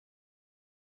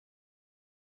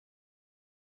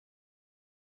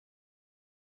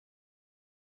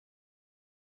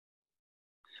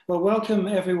Well, welcome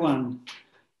everyone.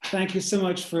 Thank you so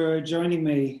much for joining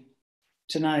me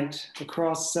tonight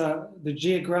across the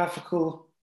geographical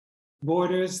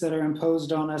borders that are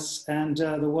imposed on us and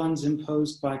the ones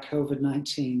imposed by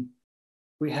COVID-19.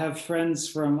 We have friends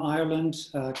from Ireland,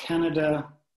 Canada,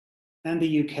 and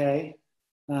the UK,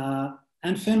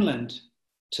 and Finland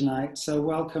tonight, so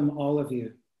welcome all of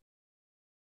you.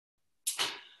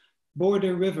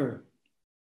 Border River.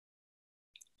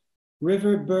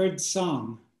 River bird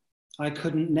song I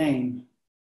couldn't name,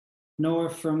 nor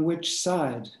from which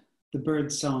side the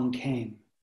bird song came.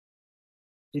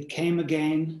 It came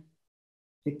again,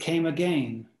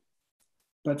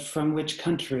 but from which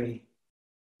country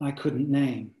I couldn't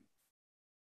name.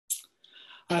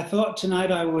 I thought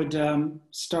tonight I would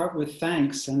start with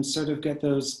thanks and sort of get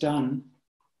those done.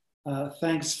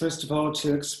 Thanks, first of all,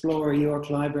 to Explore York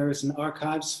Libraries and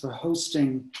Archives for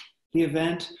hosting the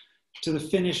event, to the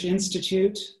Finnish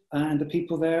Institute and the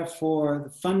people there for the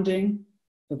funding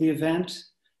of the event,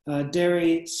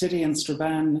 Derry City and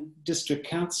Strabane District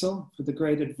Council for the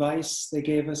great advice they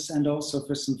gave us and also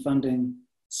for some funding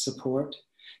support.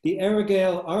 The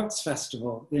Arrogale Arts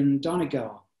Festival in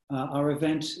Donegal, our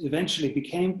event eventually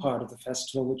became part of the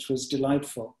festival, which was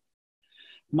delightful.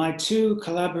 My two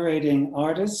collaborating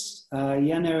artists,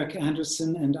 Jan-Erik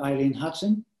Andersson and Eileen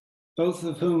Hutton, both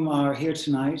of whom are here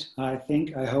tonight, I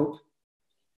hope.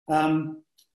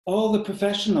 All the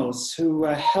professionals who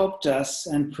helped us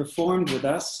and performed with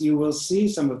us, you will see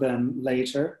some of them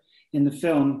later in the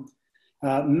film.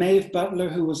 Maeve Butler,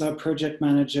 who was our project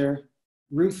manager,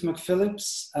 Ruth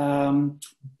McPhillips,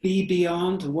 Be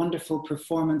Beyond, a wonderful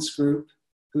performance group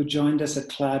who joined us at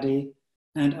Clady,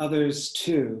 and others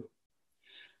too.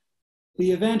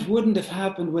 The event wouldn't have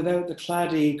happened without the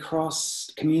Clady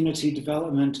Cross Community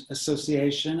Development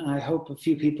Association. I hope a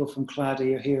few people from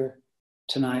Clady are here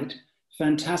tonight.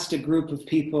 Fantastic group of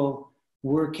people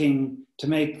working to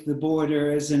make the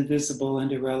border as invisible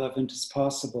and irrelevant as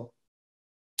possible.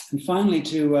 And finally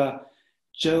to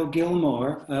Joe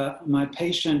Gilmore, my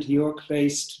patient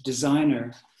York-based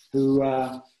designer who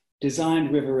designed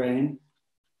Riverain,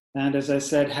 and as I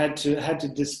said, had to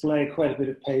display quite a bit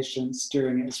of patience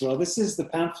during it as well. This is the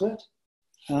pamphlet,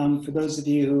 for those of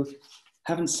you who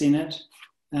haven't seen it.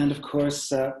 And of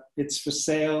course, it's for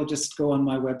sale. Just go on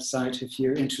my website if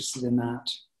you're interested in that.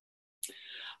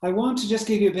 I want to just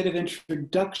give you a bit of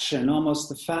introduction, almost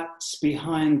the facts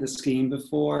behind the scheme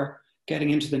before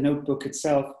getting into the notebook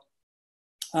itself.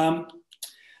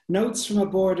 Notes from a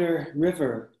Border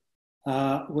River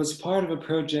was part of a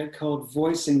project called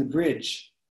Voicing the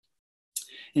Bridge.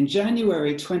 In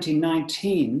January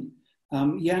 2019,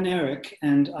 Jan-Erik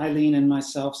and Eileen and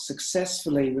myself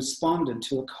successfully responded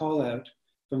to a call out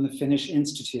from the Finnish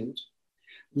Institute,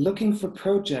 looking for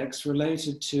projects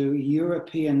related to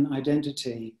European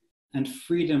identity and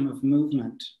freedom of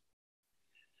movement.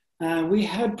 We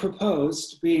had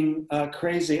proposed, being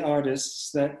crazy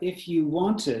artists, that if you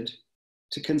wanted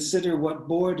to consider what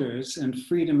borders and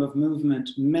freedom of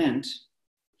movement meant,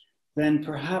 then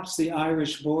perhaps the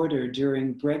Irish border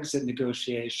during Brexit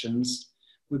negotiations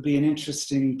would be an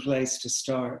interesting place to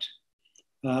start.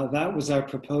 That was our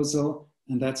proposal,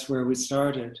 and that's where we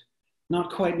started,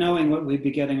 not quite knowing what we'd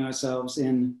be getting ourselves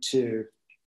into.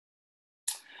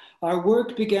 Our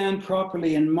work began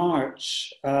properly in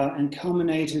March and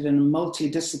culminated in a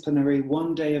multidisciplinary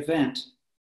one-day event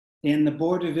in the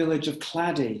border village of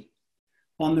Clady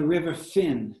on the River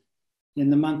Finn in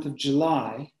the month of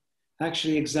July,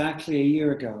 actually exactly a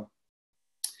year ago.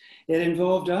 It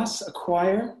involved us, a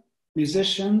choir,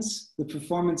 musicians, the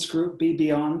performance group Be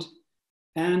Beyond,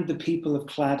 and the people of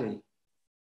Clady.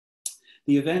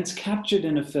 The events captured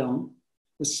in a film,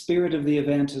 the spirit of the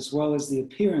event as well as the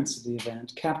appearance of the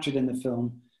event captured in the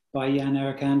film by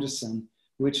Jan-Erik Andersson,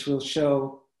 which we'll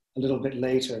show a little bit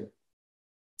later.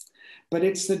 But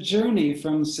it's the journey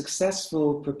from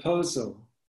successful proposal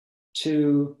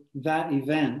to that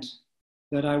event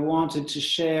that I wanted to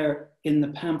share in the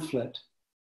pamphlet,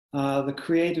 the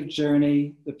creative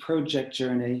journey, the project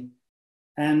journey.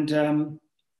 And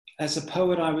as a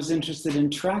poet, I was interested in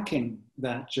tracking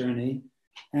that journey.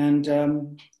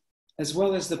 And as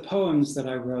well as the poems that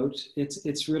I wrote,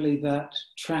 it's really that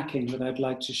tracking that I'd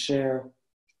like to share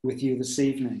with you this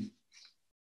evening.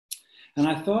 And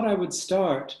I thought I would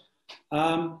start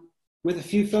with a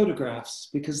few photographs,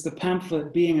 because the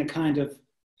pamphlet, being a kind of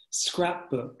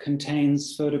scrapbook,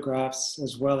 contains photographs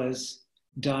as well as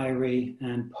diary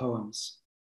and poems.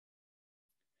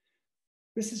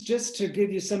 This is just to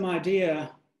give you some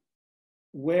idea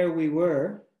where we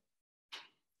were.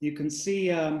 You can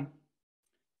see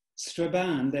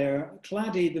Strabane there.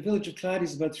 Clady, the village of Clady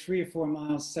is about 3 or 4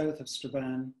 miles south of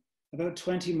Strabane, about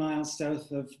 20 miles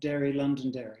south of Derry,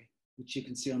 Londonderry, which you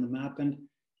can see on the map. And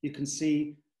you can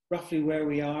see roughly where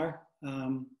we are.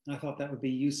 I thought that would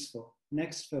be useful.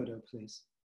 Next photo, please.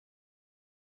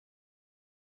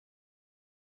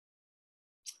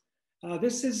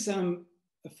 This is a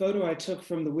photo I took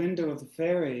from the window of the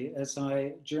ferry as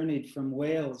I journeyed from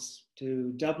Wales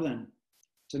to Dublin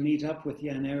to meet up with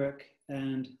Jan-Erik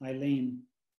and Eileen.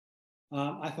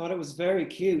 I thought it was very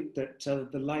cute that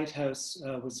the lighthouse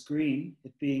was green,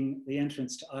 it being the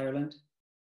entrance to Ireland.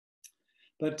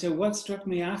 But what struck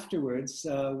me afterwards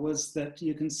was that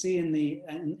you can see in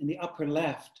the upper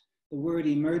left, the word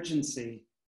emergency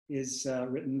is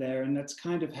written there. And that's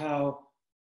kind of how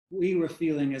we were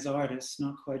feeling as artists,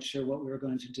 not quite sure what we were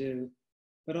going to do.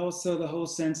 But also the whole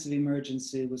sense of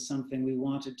emergency was something we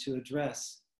wanted to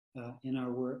address in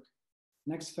our work.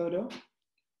 Next photo.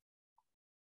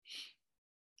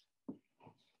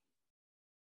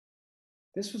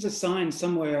 This was a sign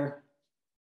somewhere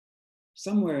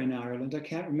in Ireland. I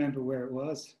can't remember where it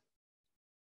was.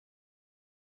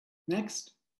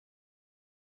 Next.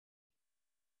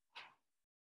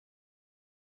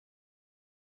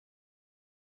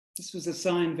 This was a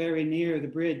sign very near the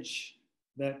bridge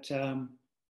that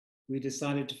we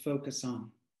decided to focus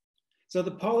on. So the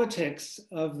politics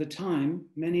of the time,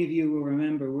 many of you will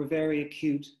remember, were very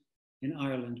acute in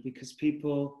Ireland because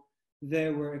people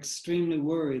there were extremely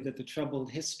worried that the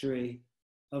troubled history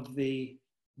of the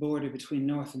border between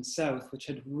North and South, which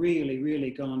had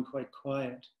really gone quite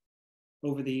quiet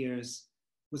over the years,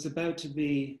 was about to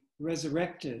be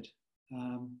resurrected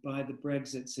by the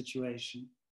Brexit situation.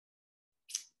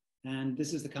 And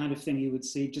this is the kind of thing you would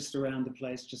see just around the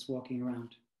place, just walking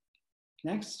around.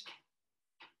 Next.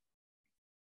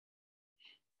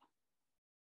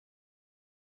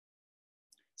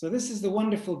 So this is the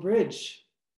wonderful bridge,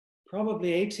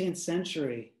 probably 18th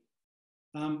century,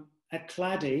 at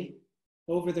Clady,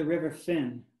 over the River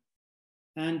Finn.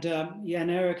 And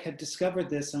Jan-Erik had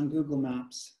discovered this on Google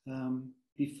Maps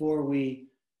before we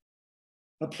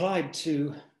applied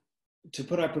to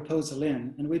put our proposal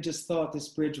in. And we just thought this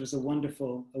bridge was a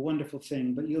wonderful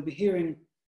thing. But you'll be hearing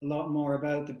a lot more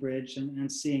about the bridge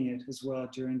and seeing it as well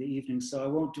during the evening. So I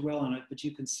won't dwell on it, but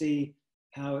you can see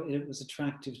how it was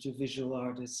attractive to visual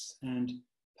artists and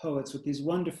poets with these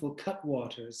wonderful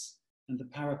cutwaters and the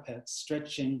parapets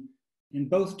stretching in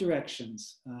both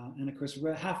directions. And of course,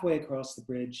 halfway across the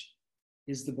bridge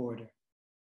is the border.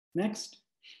 Next.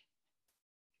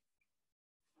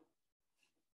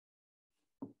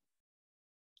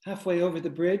 Halfway over the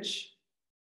bridge,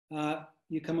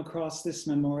 you come across this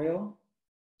memorial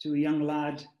to a young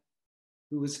lad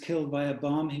who was killed by a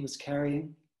bomb he was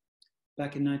carrying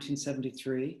back in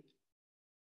 1973.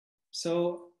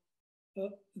 So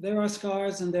there are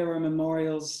scars and there are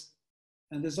memorials,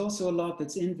 and there's also a lot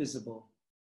that's invisible.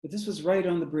 But this was right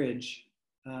on the bridge,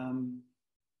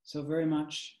 so very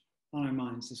much on our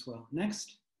minds as well.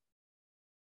 Next.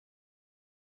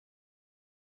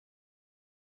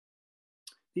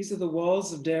 These are the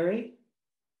walls of Derry,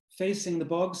 facing the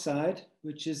bog side,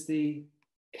 which is the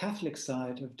Catholic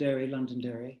side of Derry,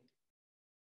 Londonderry.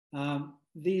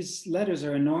 These letters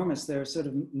are enormous. They're sort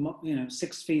of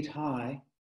 6 feet high.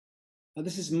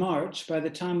 This is March. By the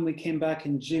time we came back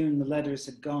in June, the letters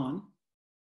had gone.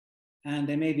 And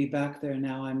they may be back there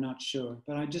now, I'm not sure.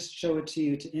 But I just show it to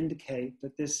you to indicate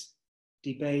that this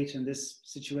debate and this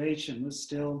situation was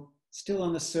still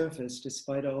on the surface,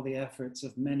 despite all the efforts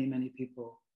of many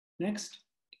people. Next.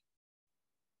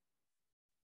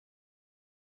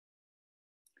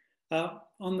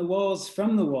 On the walls,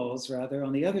 from the walls rather,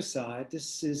 on the other side,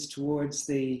 this is towards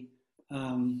the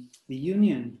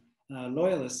Union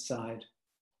Loyalist side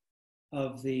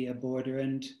of the border.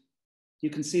 And you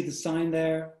can see the sign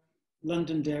there,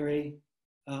 Londonderry,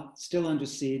 still under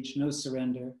siege, no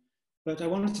surrender. But I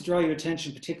wanted to draw your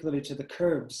attention particularly to the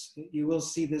curbs. You will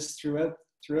see this throughout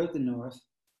the north,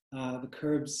 the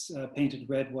curbs painted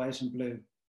red, white, and blue.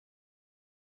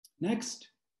 Next.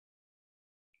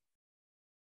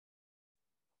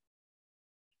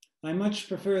 I much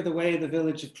prefer the way the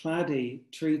village of Clady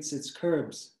treats its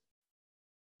curbs.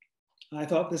 I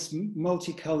thought this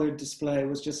multicolored display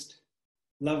was just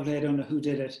lovely. I don't know who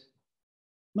did it.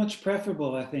 Much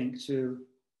preferable, I think, to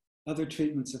other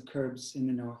treatments of curbs in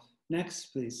the north.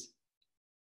 Next, please.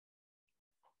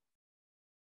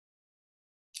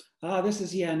 This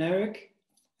is Jan-Erik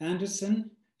Andersson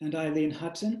and Eileen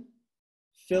Hutton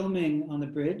filming on the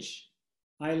bridge.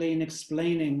 Eileen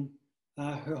explaining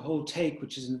her whole take,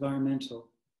 which is environmental,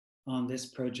 on this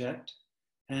project.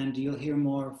 And you'll hear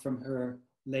more from her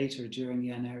later during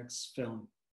Jan-Erik's film.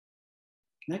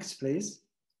 Next, please.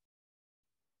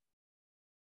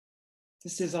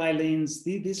 These are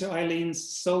Eileen's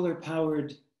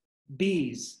solar-powered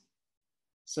bees.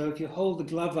 So if you hold the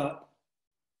glove up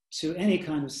to any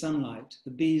kind of sunlight,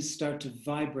 the bees start to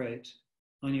vibrate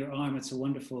on your arm. It's a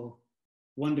wonderful,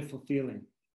 wonderful feeling.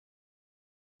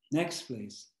 Next,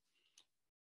 please.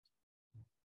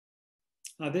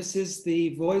 This is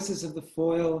the Voices of the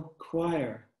Foyle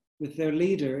Choir with their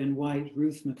leader in white,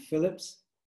 Ruth McPhillips.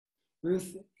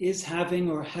 Ruth is having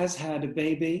or has had a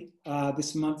baby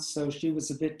this month, so she was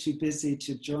a bit too busy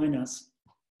to join us.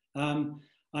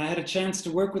 I had a chance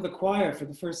to work with the choir for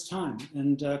the first time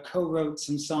and co-wrote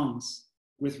some songs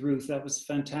with Ruth. That was a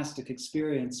fantastic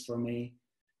experience for me.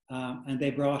 And they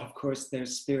brought, of course, their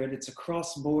spirit. It's a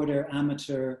cross-border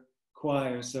amateur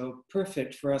choir, so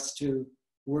perfect for us to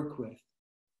work with.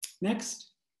 Next.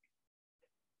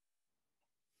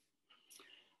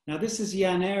 Now this is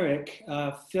Jan-Erik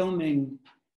filming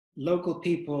local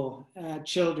people,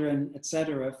 children,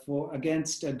 etc.,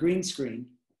 against a green screen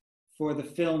for the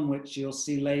film, which you'll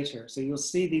see later. So you'll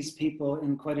see these people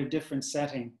in quite a different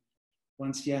setting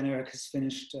once Jan-Erik has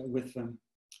finished with them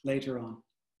later on.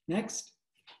 Next.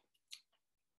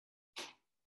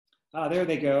 There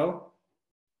they go.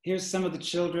 Here's some of the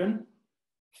children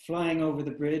flying over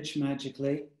the bridge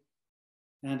magically.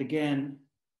 And again,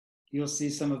 you'll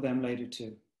see some of them later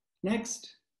too.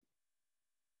 Next.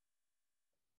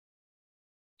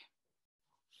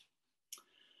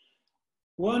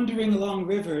 Wandering along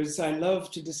rivers, I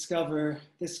love to discover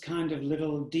this kind of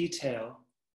little detail.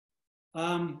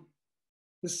 The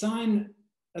sign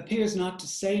appears not to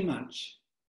say much.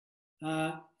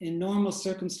 In normal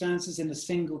circumstances in a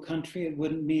single country, it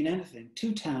wouldn't mean anything.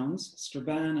 Two towns,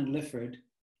 Strabane and Lifford,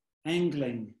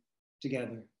 angling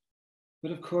together.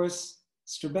 But of course,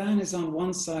 Strabane is on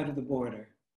one side of the border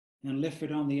and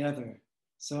Lifford on the other.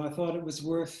 So I thought it was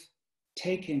worth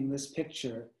taking this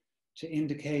picture to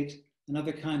indicate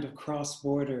another kind of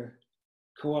cross-border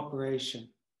cooperation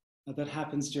that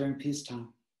happens during peacetime.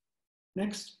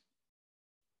 Next.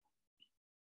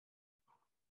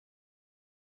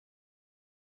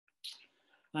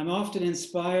 I'm often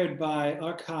inspired by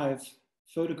archive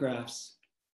photographs.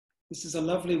 This is a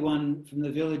lovely one from the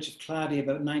village of Clady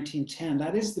about 1910.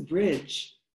 That is the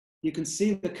bridge. You can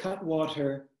see the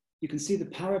cutwater, you can see the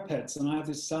parapets on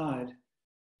either side.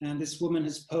 And this woman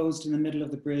has posed in the middle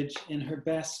of the bridge in her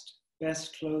best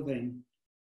clothing.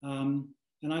 And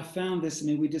I found this, I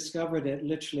mean, we discovered it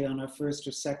literally on our first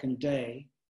or second day.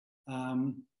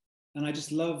 And I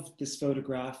just loved this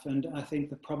photograph. And I think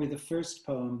that probably the first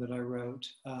poem that I wrote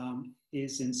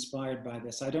is inspired by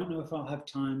this. I don't know if I'll have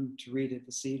time to read it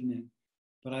this evening,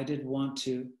 but I did want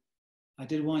you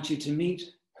to meet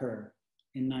her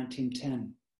in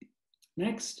 1910.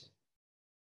 Next.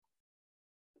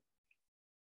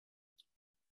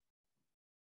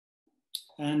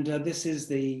 And this is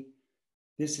the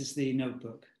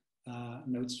notebook,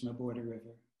 Notes from a Border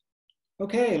River.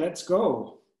 Okay, let's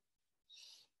go.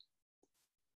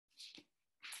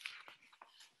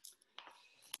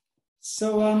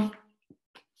 So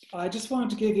I just wanted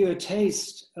to give you a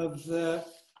taste of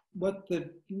what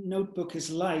the notebook is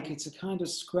like. It's a kind of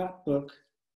scrapbook.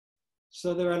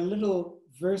 So there are little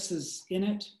verses in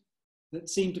it that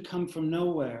seem to come from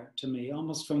nowhere to me,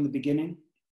 almost from the beginning.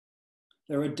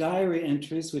 There are diary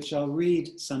entries, which I'll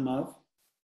read some of,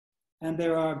 and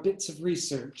there are bits of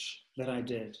research that I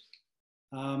did.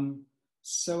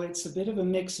 So it's a bit of a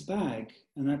mixed bag,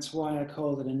 and that's why I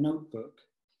called it a notebook.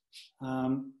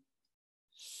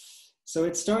 So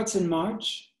it starts in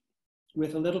March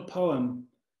with a little poem.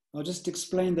 I'll just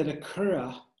explain that a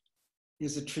curragh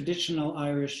is a traditional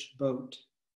Irish boat.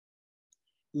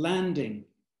 Landing,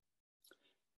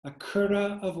 a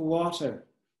curragh of water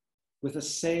with a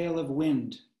sail of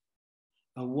wind.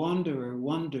 A wanderer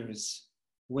wonders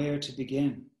where to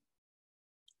begin.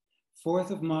 4th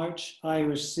of March,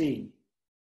 Irish Sea.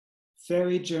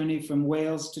 Ferry journey from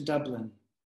Wales to Dublin.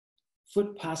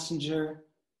 Foot passenger,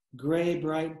 grey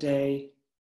bright day,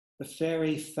 the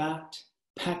ferry fat,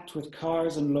 packed with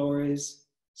cars and lorries,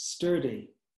 sturdy,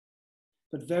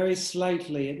 but very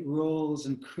slightly it rolls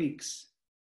and creaks,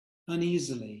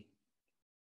 uneasily.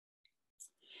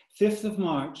 5th of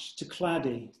March to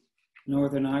Clady,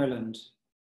 Northern Ireland.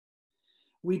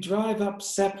 We drive up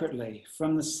separately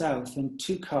from the south in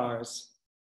 2 cars.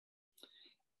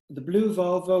 The blue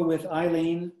Volvo with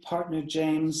Eileen, partner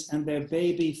James, and their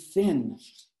baby Finn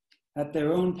at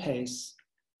their own pace,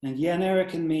 and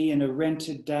Jan-Erik and me in a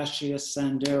rented Dacia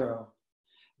Sandero,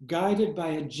 guided by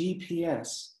a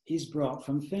GPS he's brought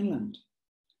from Finland.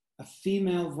 A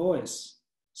female voice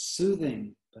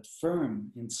soothing but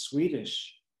firm in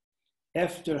Swedish.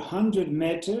 Efter 100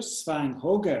 meter sväng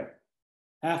höger.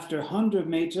 After 100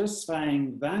 meters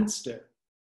sväng vänster.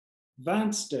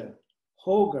 Vänster,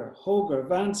 höger, höger,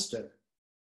 vänster.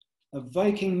 A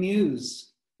Viking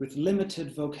muse with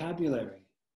limited vocabulary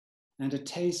and a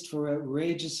taste for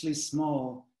outrageously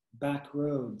small back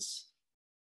roads.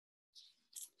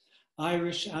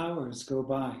 Irish hours go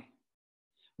by.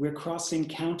 We're crossing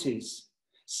counties,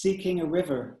 seeking a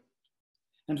river,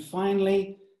 and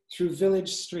finally, through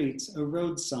village streets, a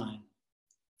road sign.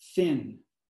 Finn.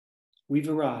 We've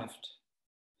arrived.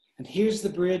 And here's the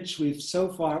bridge we've so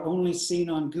far only seen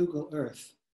on Google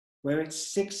Earth, where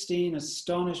its 16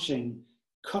 astonishing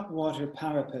cutwater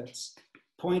parapets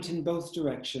point in both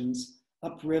directions,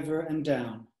 upriver and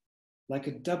down, like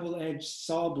a double-edged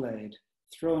saw blade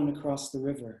thrown across the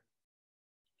river.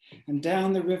 And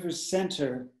down the river's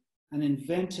center, an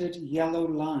invented yellow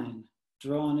line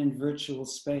drawn in virtual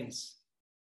space,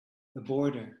 the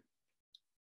border.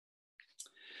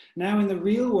 Now in the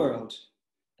real world,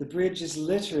 the bridge is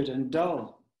littered and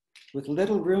dull, with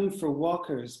little room for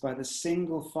walkers by the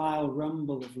single file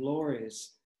rumble of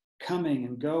lorries coming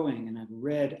and going in a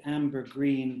red, amber,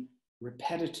 green,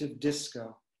 repetitive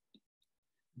disco.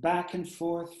 Back and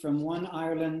forth from one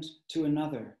Ireland to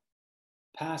another,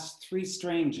 past three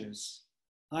strangers,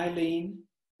 Eileen,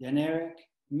 Jan-Erik,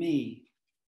 me,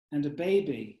 and a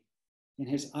baby in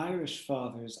his Irish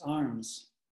father's arms,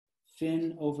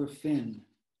 fin over fin.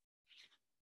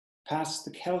 Past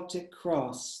the Celtic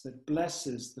cross that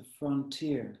blesses the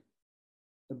frontier,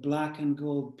 the black and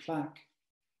gold plaque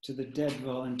to the dead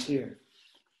volunteer.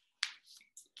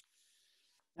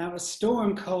 Now, a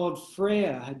storm called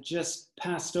Freya had just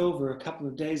passed over a couple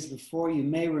of days before. You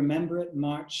may remember it,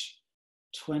 March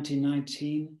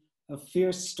 2019, a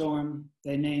fierce storm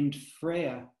they named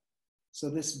Freya. So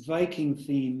this Viking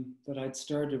theme that I'd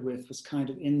started with was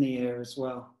kind of in the air as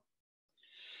well.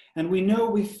 And we know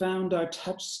we found our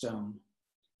touchstone,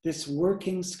 this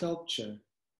working sculpture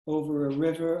over a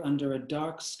river under a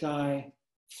dark sky,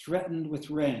 threatened with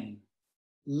rain,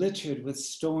 littered with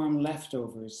storm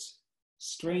leftovers,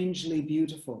 strangely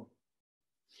beautiful.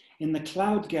 In the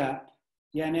cloud gap,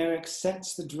 Jan-Erik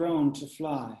sets the drone to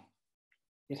fly.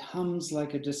 It hums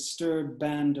like a disturbed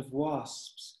band of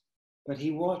wasps, but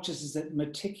he watches it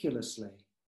meticulously,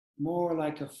 more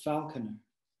like a falconer.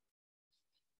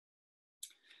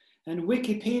 And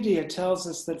Wikipedia tells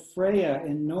us that Freya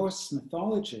in Norse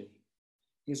mythology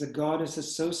is a goddess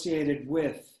associated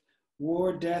with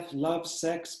war, death, love,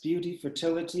 sex, beauty,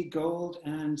 fertility, gold,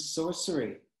 and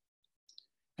sorcery.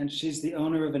 And she's the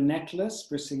owner of a necklace,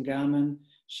 Brisingamen.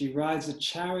 She rides a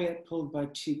chariot pulled by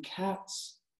two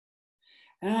cats.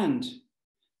 And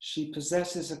she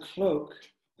possesses a cloak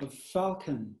of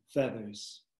falcon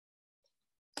feathers.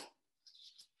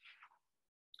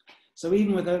 So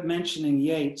even without mentioning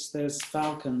Yeats, there's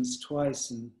falcons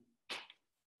twice in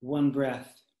one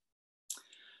breath.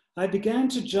 I began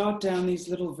to jot down these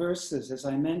little verses, as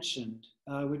I mentioned,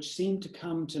 which seemed to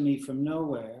come to me from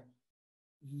nowhere.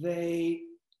 They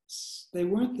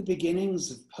weren't the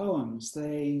beginnings of poems.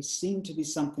 They seemed to be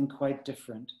something quite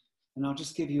different. And I'll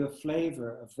just give you a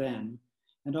flavor of them,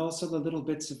 and also the little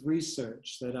bits of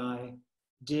research that I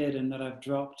did and that I've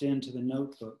dropped into the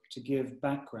notebook to give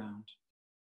background.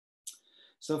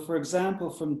 So for example,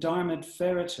 from Dermot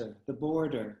Ferreter, The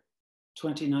Border,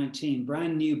 2019,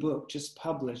 brand new book just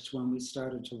published when we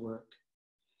started to work.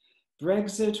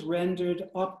 Brexit rendered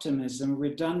optimism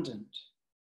redundant,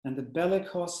 and the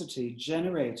bellicosity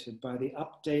generated by the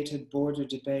updated border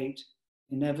debate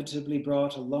inevitably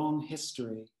brought a long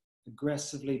history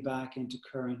aggressively back into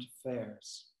current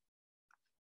affairs.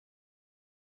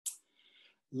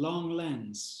 Long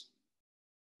lens.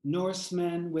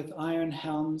 Norsemen with iron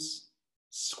helms,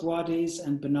 squaddies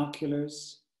and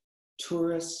binoculars,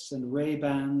 tourists and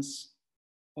Ray-Bans,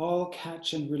 all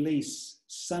catch and release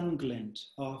sun glint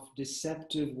off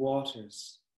deceptive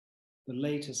waters, the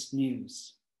latest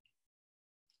news.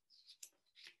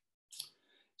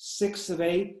 6 and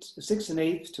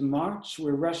 8th to March,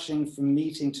 we're rushing from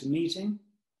meeting to meeting.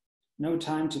 No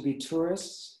time to be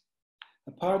tourists.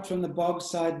 Apart from the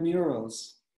Bogside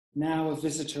murals, now a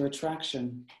visitor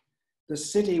attraction, the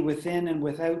city within and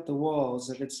without the walls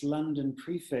of its London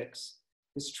prefix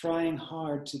is trying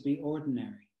hard to be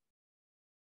ordinary.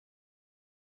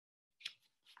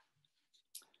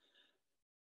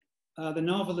 The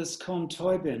novelist Colm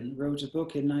Tóibín wrote a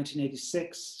book in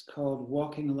 1986 called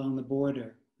Walking Along the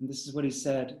Border. And this is what he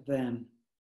said then.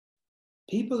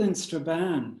 People in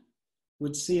Strabane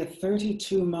would see a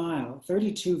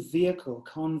 32 vehicle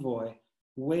convoy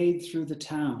wade through the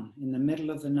town in the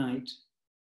middle of the night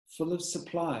full of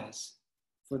supplies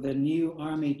for the new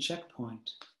army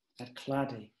checkpoint at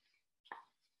Clady.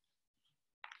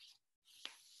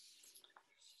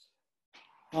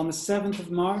 On the 7th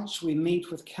of March, we meet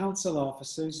with council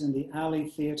officers in the Alley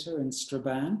Theatre in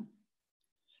Strabane,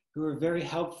 who are very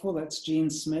helpful. That's Jean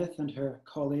Smith and her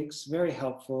colleagues, very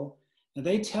helpful. And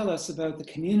they tell us about the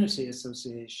Community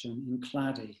Association in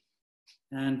Clady.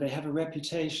 And they have a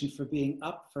reputation for being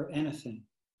up for anything.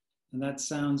 And that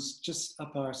sounds just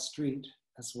up our street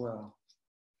as well.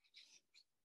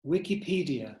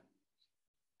 Wikipedia.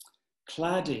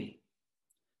 Clady,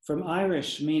 from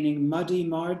Irish meaning muddy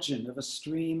margin of a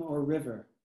stream or river.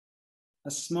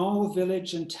 A small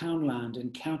village and townland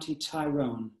in County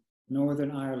Tyrone,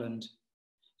 Northern Ireland.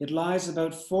 It lies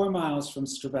about 4 miles from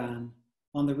Strabane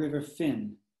on the River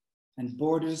Finn and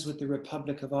borders with the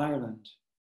Republic of Ireland.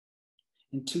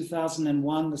 In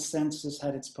 2001, the census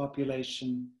had its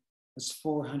population as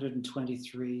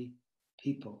 423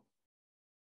 people.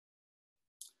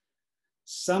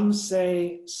 Some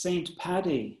say St.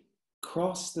 Paddy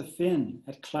crossed the Finn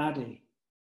at Clady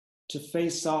to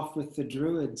face off with the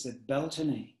Druids at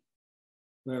Beltany,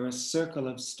 where a circle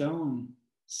of stone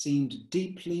seemed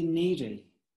deeply needy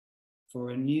for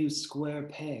a new square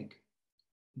peg,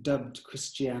 dubbed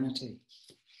Christianity.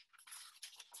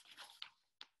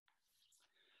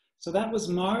 So that was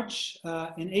March.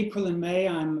 In April and May,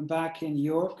 I'm back in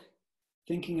York,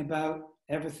 thinking about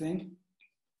everything.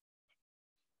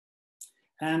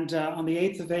 And on the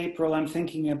 8th of April, I'm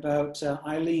thinking about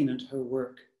Eileen and her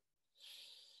work.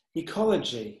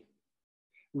 Ecology,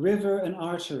 river and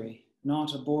artery,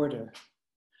 not a border.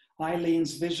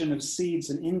 Eileen's vision of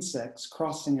seeds and insects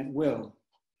crossing at will.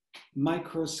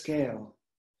 Microscale,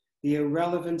 the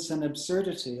irrelevance and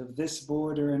absurdity of this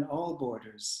border and all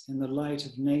borders in the light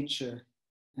of nature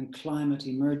and climate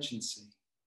emergency.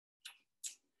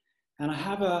 And I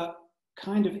have a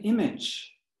kind of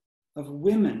image of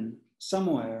women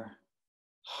somewhere,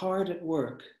 hard at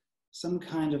work, some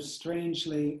kind of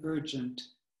strangely urgent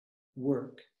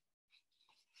work.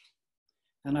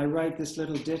 And I write this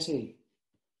little ditty.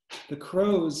 The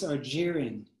crows are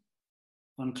jeering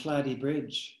on Clady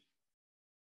Bridge.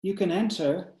 You can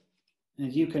enter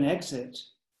and you can exit.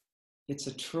 It's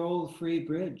a troll-free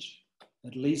bridge,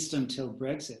 at least until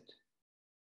Brexit.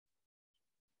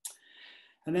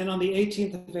 And then on the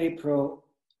 18th of April,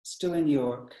 still in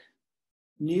York,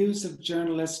 news of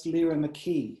journalist Lyra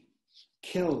McKee,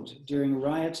 killed during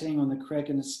rioting on the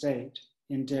Cregan estate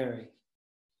in Derry.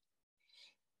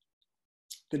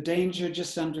 The danger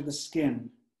just under the skin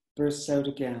bursts out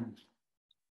again.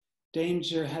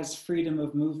 Danger has freedom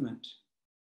of movement.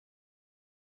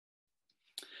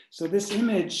 So this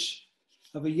image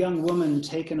of a young woman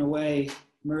taken away,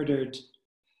 murdered,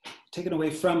 taken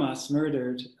away from us,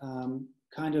 murdered,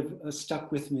 kind of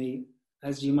stuck with me,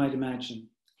 as you might imagine.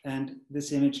 And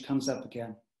this image comes up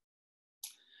again.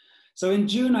 So in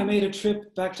June, I made a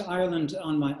trip back to Ireland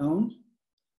on my own.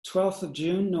 12th of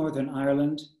June, Northern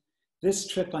Ireland. This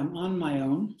trip I'm on my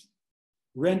own,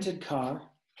 rented car,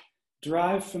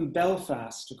 drive from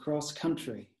Belfast across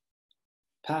country,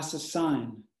 pass a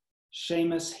sign,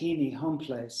 Seamus Heaney home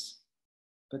place,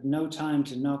 but no time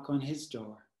to knock on his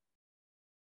door.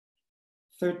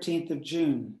 13th of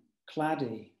June,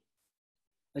 Clady.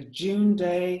 A June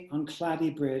day on Clady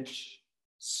Bridge,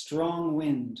 strong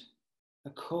wind, a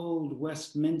cold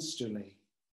Westminsterly.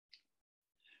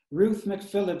 Ruth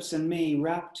McPhillips and me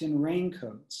wrapped in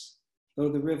raincoats, though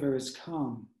the river is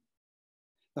calm.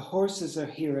 The horses are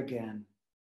here again,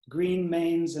 green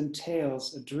manes and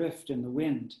tails adrift in the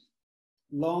wind.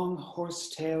 Long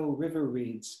horsetail river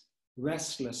reeds,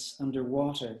 restless under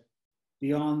water,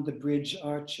 beyond the bridge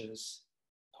arches,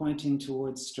 pointing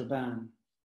towards Strabane.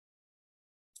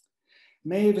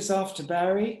 Maeve is off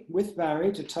to with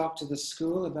Barry to talk to the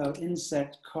school about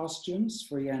insect costumes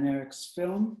for Jan-Erik's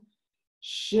film.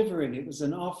 Shivering, it was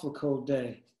an awful cold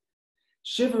day.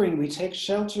 Shivering, we take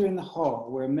shelter in the hall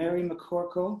where Mary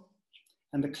McCorkle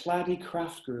and the Clady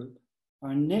craft group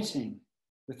are knitting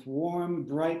with warm,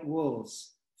 bright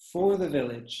wools for the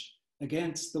village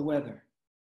against the weather.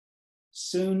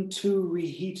 Soon 2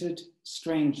 reheated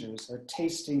strangers are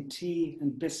tasting tea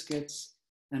and biscuits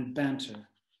and banter.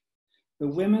 The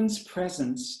women's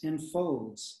presence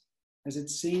enfolds, as it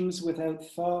seems without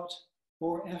thought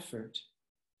or effort.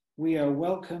 We are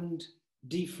welcomed,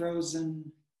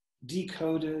 defrozen,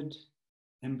 decoded,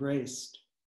 embraced.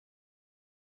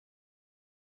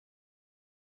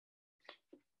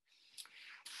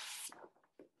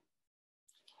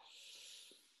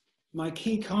 My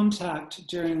key contact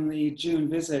during the June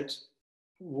visit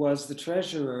was the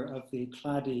treasurer of the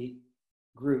Clady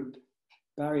group,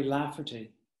 Barry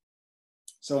Lafferty,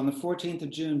 So on the 14th of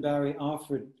June, Barry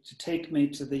offered to take me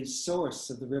to the source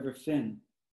of the River Finn,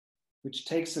 which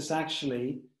takes us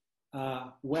actually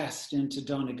west into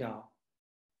Donegal.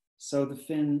 So the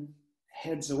Finn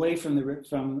heads away from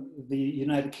the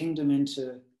United Kingdom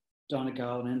into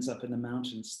Donegal and ends up in the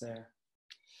mountains there.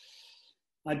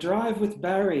 I drive with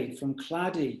Barry from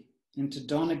Clady into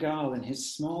Donegal in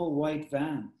his small white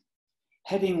van,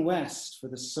 heading west for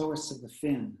the source of the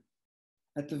Finn,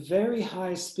 at the very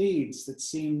high speeds that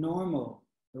seem normal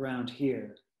around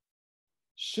here.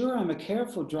 Sure, I'm a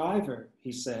careful driver,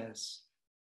 he says.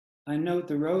 I note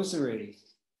the rosary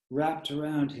wrapped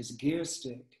around his gear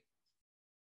stick.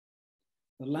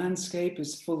 The landscape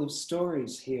is full of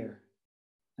stories here,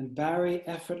 and Barry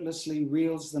effortlessly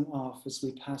reels them off as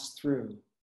we pass through.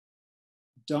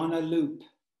 Donna Loop.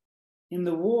 In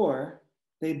the war,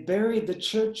 they buried the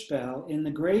church bell in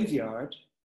the graveyard,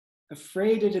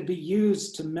 afraid it'd be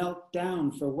used to melt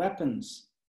down for weapons.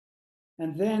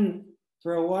 And then,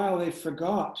 for a while, they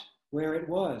forgot where it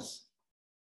was.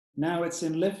 Now it's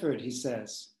in Lifford, he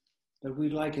says, but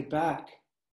we'd like it back.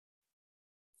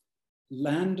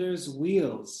 Landers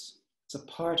Wheels. It's a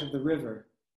part of the river.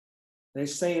 They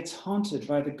say it's haunted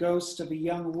by the ghost of a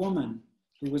young woman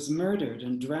who was murdered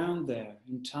and drowned there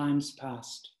in times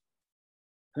past.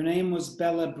 Her name was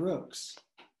Bella Brooks,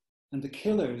 and the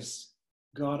killers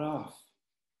got off.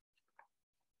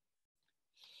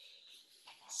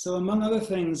 So among other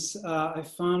things, I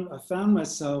found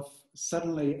myself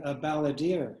suddenly a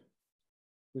balladeer,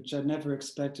 which I never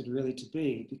expected really to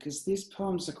be, because these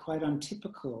poems are quite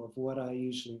untypical of what I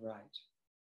usually write.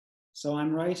 So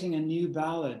I'm writing a new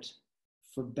ballad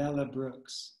for Bella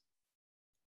Brooks.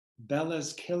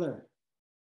 Bella's killer.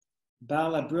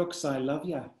 Bella Brooks, I love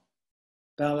ya.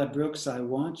 Bella Brooks, I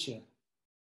want ya.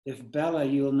 If Bella,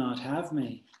 you'll not have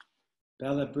me.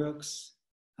 Bella Brooks,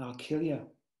 I'll kill ya.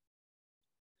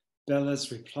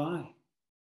 Bella's reply.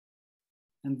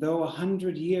 And though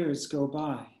 100 years go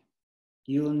by,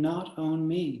 you'll not own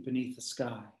me beneath the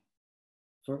sky.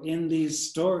 For in these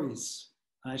stories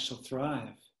I shall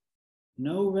thrive.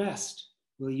 No rest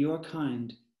will your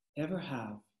kind ever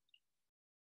have.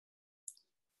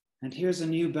 And here's a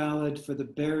new ballad for the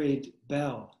buried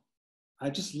bell. I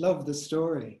just love the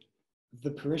story of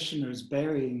the parishioners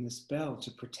burying this bell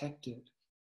to protect it.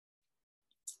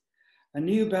 A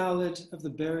new ballad of the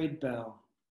buried bell.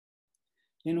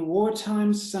 In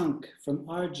wartime sunk from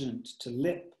argent to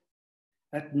lip,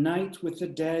 at night with the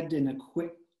dead in a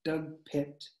quick dug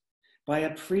pit, by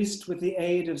a priest with the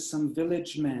aid of some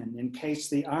village men, in case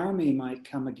the army might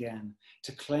come again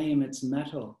to claim its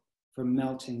metal from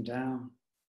melting down.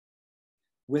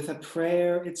 With a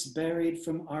prayer it's buried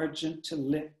from argent to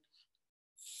lip,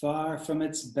 far from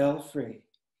its belfry,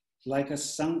 like a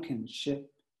sunken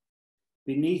ship,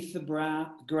 beneath the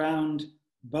ground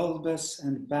bulbous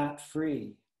and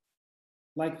bat-free,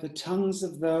 like the tongues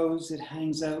of those it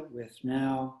hangs out with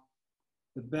now.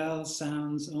 The bell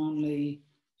sounds only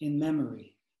in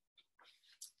memory.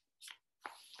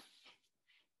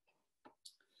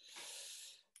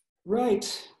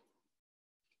 Right,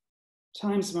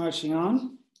 time's marching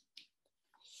on.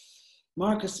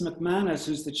 Marcus McManus,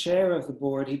 who's the chair of the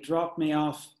board, he dropped me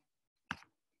off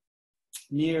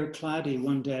near Clady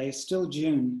one day, still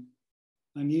June.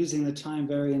 I'm using the time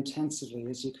very intensively,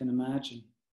 as you can imagine.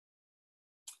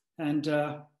 And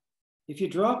if you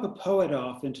drop a poet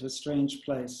off into a strange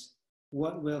place,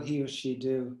 what will he or she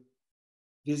do?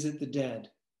 Visit the dead.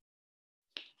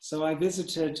 So I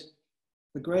visited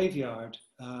the graveyard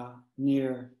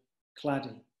near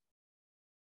Clady.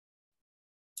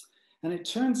 And it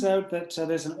turns out that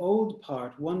there's an old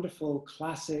part, wonderful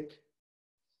classic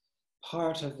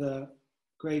part of the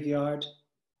graveyard,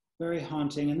 very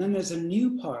haunting. And then there's a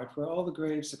new part where all the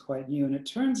graves are quite new. And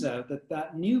it turns out that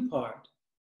that new part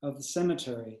of the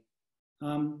cemetery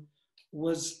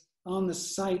was on the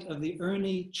site of the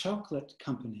Ernie Chocolate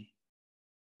Company,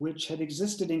 which had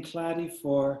existed in Clady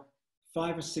for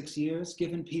 5 or 6 years,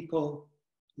 given people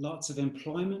lots of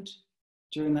employment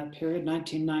during that period,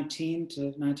 1919 to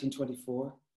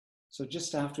 1924, so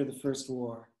just after the First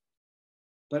War,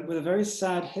 but with a very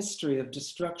sad history of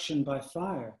destruction by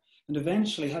fire, and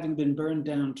eventually, having been burned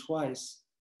down twice,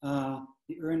 the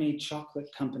Ernie Chocolate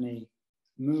Company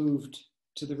moved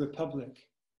to the Republic,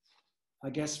 I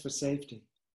guess for safety.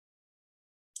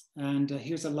 And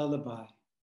here's a lullaby.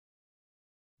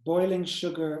 Boiling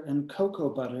sugar and cocoa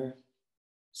butter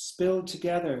spilled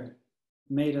together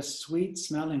made a sweet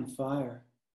smelling fire.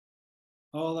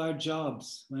 All our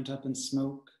jobs went up in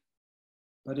smoke,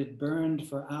 but it burned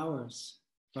for hours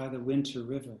by the winter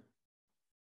river.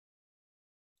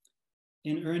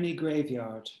 In Ernie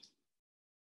Graveyard,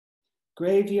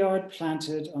 Graveyard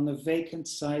planted on the vacant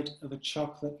site of a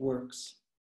chocolate works,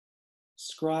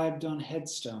 scribed on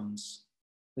headstones,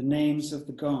 the names of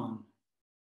the gone,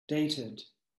 dated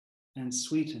and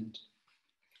sweetened.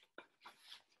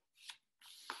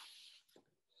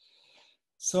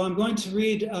 So I'm going to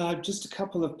read just a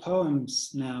couple of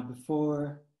poems now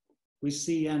before we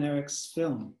see Jan-Erik's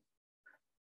film.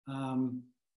 And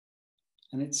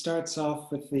it starts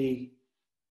off with the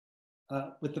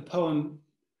poem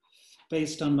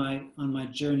based on my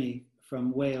journey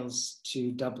from Wales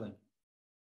to Dublin.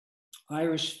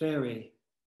 Irish Ferry,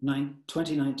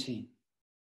 2019.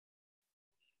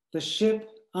 The ship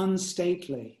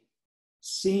unstately,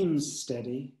 seems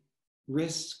steady,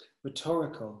 risk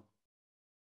rhetorical,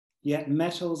 yet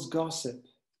metals gossip,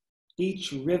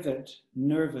 each rivet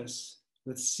nervous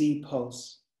with sea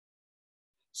pulse.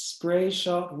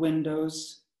 Spray-shot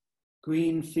windows,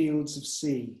 green fields of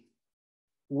sea.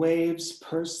 Waves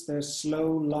purse their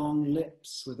slow, long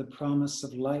lips with a promise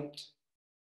of light,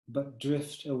 but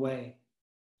drift away.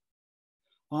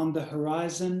 On the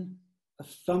horizon, a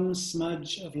thumb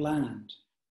smudge of land.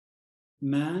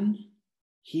 Man,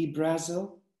 he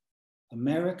Brazil,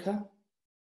 America,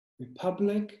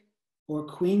 Republic, or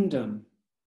Queendom.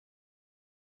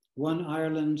 One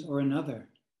Ireland or another.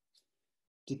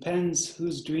 Depends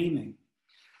who's dreaming.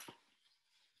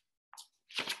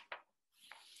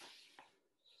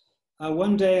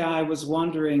 One day I was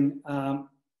wandering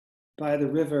by the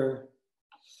river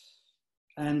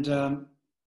and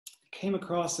came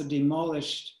across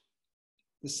the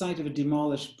site of a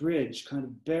demolished bridge, kind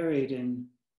of buried in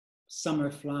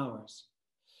summer flowers.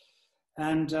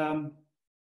 And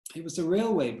it was a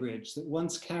railway bridge that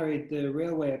once carried the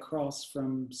railway across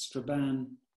from Strabane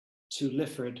to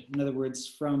Lifford, in other words,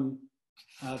 from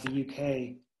the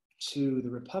UK to the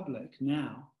Republic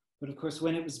now. But of course,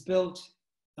 when it was built,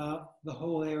 the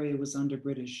whole area was under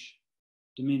British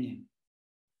dominion.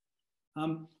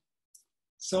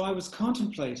 So I was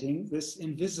contemplating this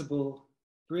invisible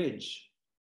bridge,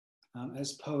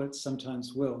 as poets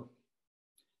sometimes will,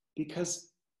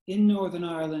 because in Northern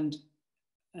Ireland,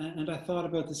 and I thought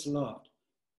about this a lot,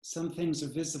 some things are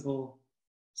visible,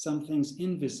 some things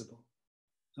invisible.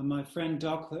 And my friend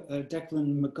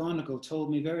Declan McGonigal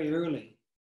told me very early,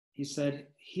 he said,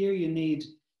 here you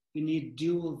need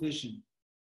dual vision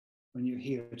when you're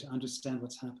here to understand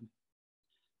what's happening.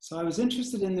 So I was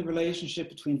interested in the relationship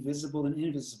between visible and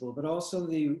invisible, but also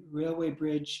the railway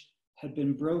bridge had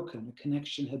been broken, a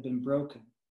connection had been broken.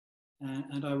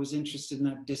 And I was interested in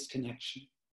that disconnection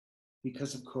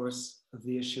because, of course, of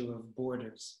the issue of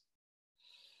borders.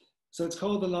 So it's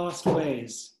called The Lost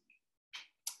Ways.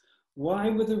 Why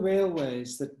were the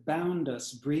railways that bound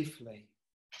us briefly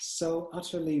so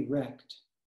utterly wrecked?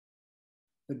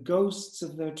 The ghosts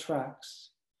of their tracks,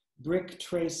 brick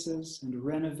traces and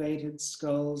renovated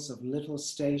skulls of little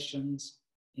stations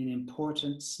in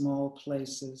important small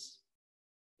places,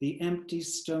 the empty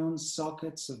stone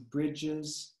sockets of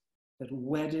bridges that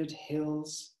wedded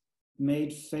hills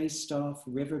made faced-off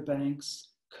riverbanks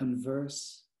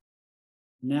converse,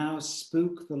 now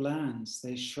spook the lands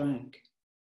they shrank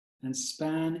and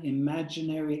span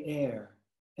imaginary air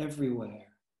everywhere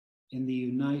in the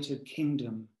United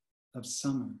Kingdom of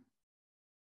summer.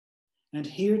 And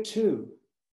here too,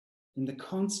 in the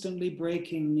constantly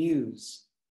breaking news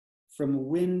from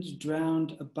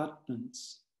wind-drowned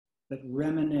abutments that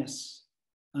reminisce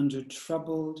under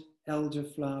troubled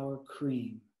elderflower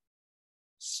cream,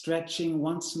 stretching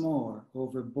once more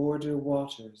over border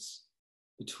waters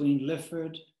between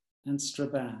Lifford and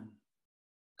Strabane,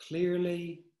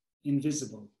 clearly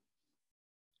invisible.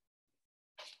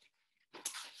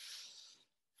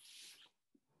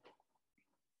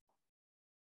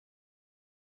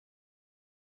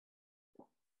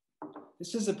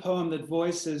 This is a poem that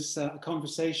voices a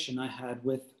conversation I had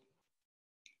with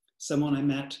someone I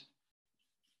met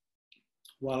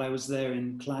while I was there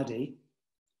in Clady,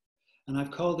 and I've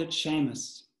called it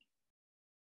Seamus.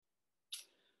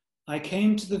 I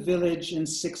came to the village in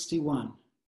 '61.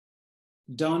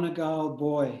 Donegal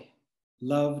boy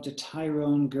loved a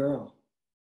Tyrone girl.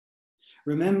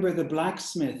 Remember the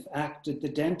blacksmith acted the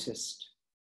dentist,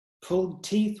 pulled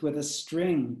teeth with a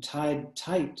string tied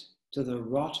tight to the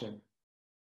rotter,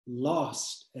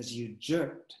 lost as you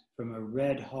jerked from a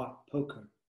red-hot poker.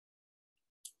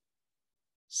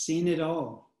 Seen it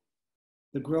all,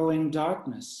 the growing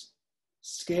darkness,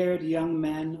 scared young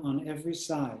men on every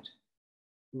side,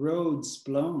 roads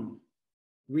blown,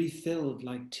 refilled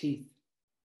like teeth,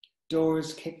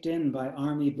 doors kicked in by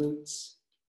army boots,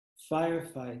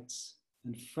 firefights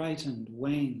and frightened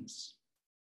wains.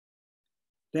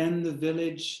 Then the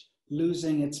village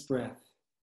losing its breath,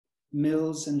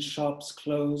 mills and shops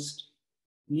closed,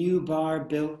 new bar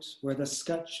built where the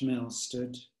Scotch mill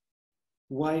stood,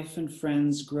 wife and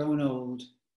friends grown old,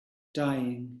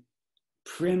 dying,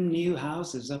 prim new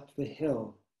houses up the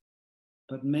hill,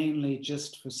 but mainly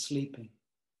just for sleeping.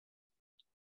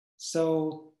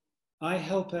 So I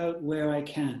help out where I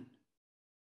can,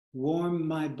 warm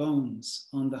my bones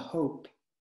on the hope,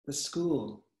 the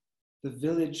school, the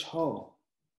village hall,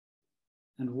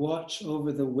 and watch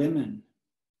over the women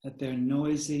at their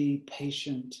noisy,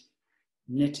 patient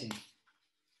knitting.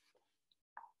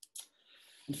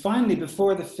 And finally,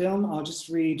 before the film, I'll just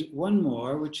read one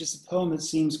more, which is a poem that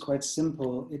seems quite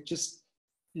simple. It just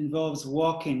involves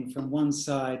walking from one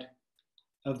side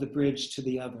of the bridge to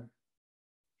the other.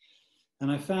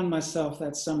 And I found myself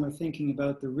that summer thinking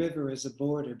about the river as a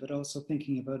border, but also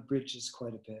thinking about bridges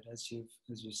quite a bit, as you've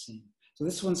seen. So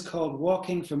this one's called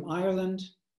Walking from Ireland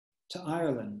to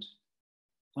Ireland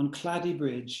on Clady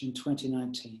Bridge in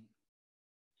 2019.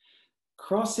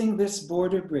 Crossing this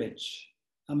border bridge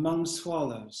among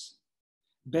swallows,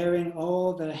 bearing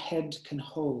all that a head can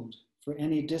hold for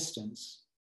any distance,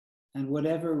 and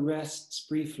whatever rests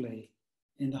briefly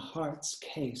in the heart's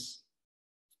case.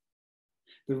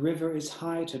 The river is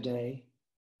high today,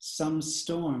 some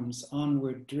storms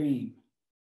onward dream.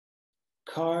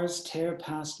 Cars tear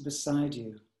past beside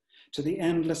you to the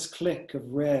endless click of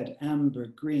red, amber,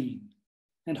 green,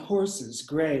 and horses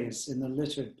graze in the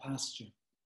littered pasture.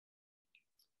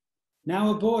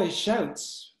 Now a boy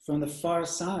shouts from the far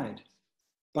side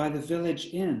by the village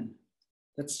inn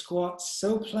that squats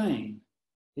so plain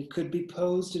it could be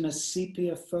posed in a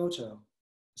sepia photo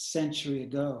a century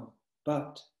ago,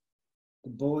 but the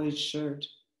boy's shirt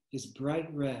is bright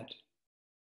red.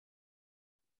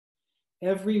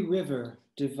 Every river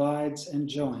divides and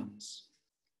joins,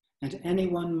 and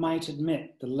anyone might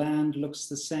admit the land looks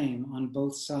the same on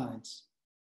both sides.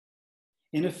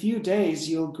 In a few days,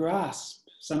 you'll grasp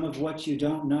some of what you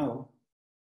don't know.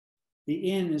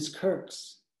 The inn is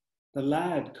Kirk's, the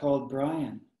lad called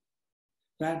Brian.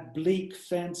 That bleak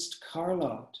fenced car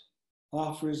lot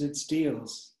offers its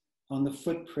deals on the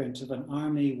footprint of an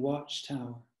army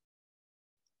watchtower.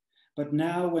 But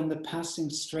now when the passing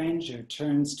stranger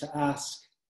turns to ask,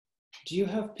 "Do you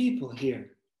have people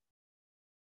here?"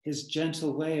 his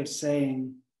gentle way of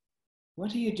saying,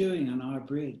 "What are you doing on our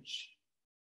bridge?"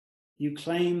 You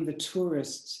claim the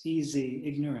tourist's easy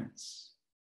ignorance.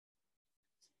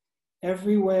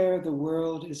 Everywhere the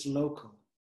world is local,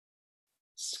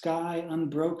 sky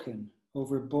unbroken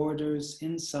over borders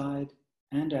inside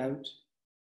and out,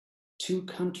 two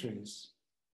countries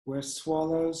where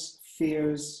swallows,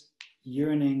 fears,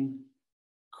 yearning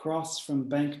cross from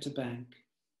bank to bank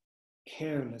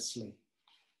carelessly.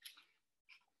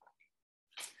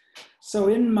 So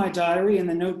in my diary, in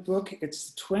the notebook,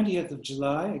 it's the 20th of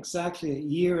July, exactly a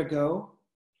year ago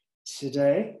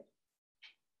today.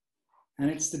 And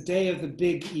it's the day of the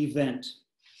big event.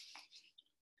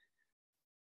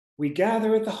 We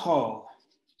gather at the hall.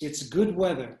 It's good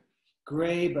weather,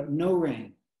 grey but no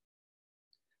rain.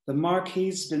 The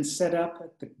marquee's been set up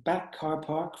at the back car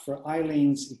park for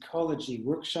Eileen's ecology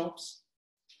workshops,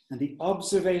 and the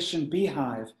observation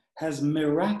beehive has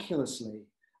miraculously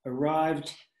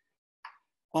arrived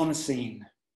on the scene.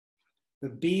 The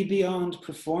Be Beyond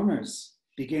performers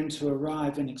begin to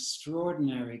arrive in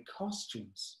extraordinary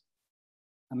costumes.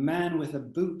 A man with a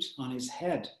boot on his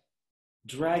head,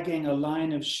 dragging a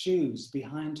line of shoes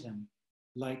behind him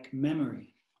like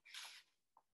memory.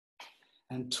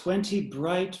 And 20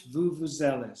 bright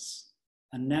vuvuzelas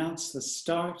announce the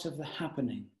start of the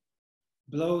happening,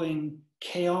 blowing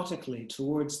chaotically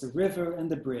towards the river and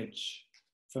the bridge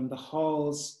from the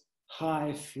hall's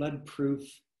high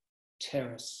flood-proof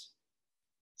terrace.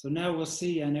 So now we'll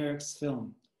see Jan-Erik's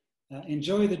film.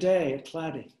 Enjoy the day at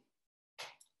Clady.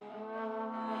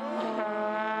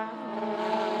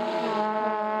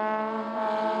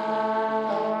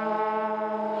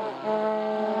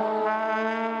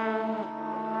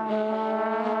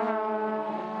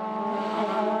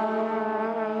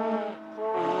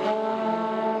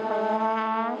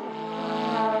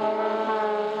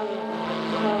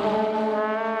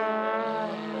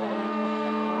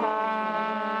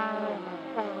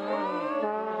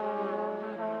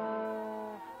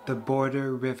 The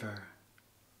Border River.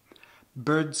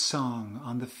 Bird song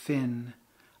on the fin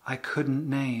I couldn't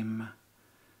name,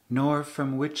 nor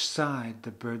from which side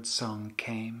the bird song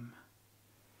came.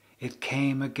 It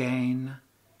came again,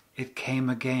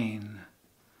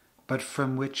 but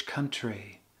from which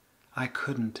country I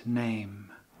couldn't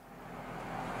name.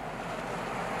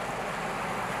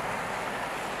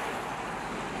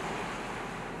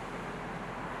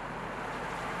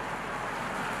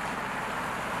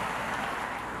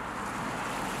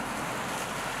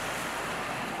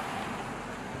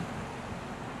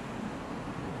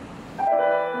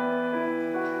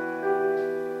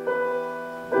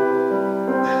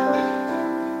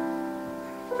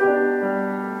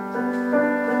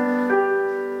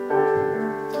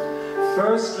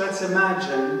 let's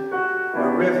imagine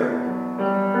a river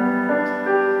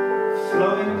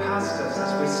flowing past us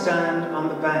as we stand on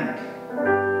the bank.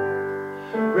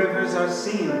 Rivers are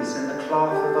seams in the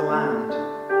cloth of the land.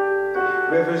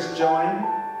 Rivers join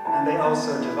and they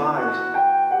also divide.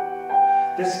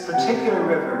 This particular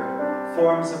river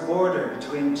forms a border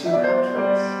between two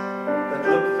countries that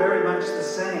look very much the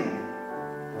same.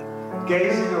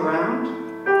 Gazing around,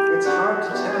 it's hard to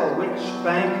tell which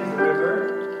bank of the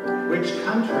river, which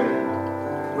country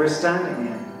we're standing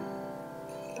in.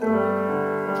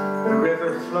 The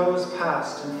river flows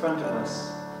past in front of us,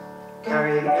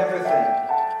 carrying everything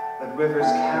that rivers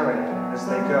carry as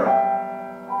they go.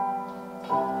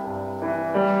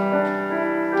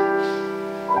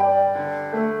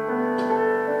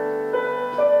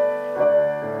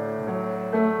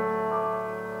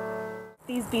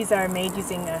 These bees are made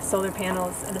using solar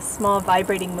panels and a small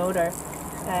vibrating motor.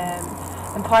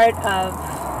 And part of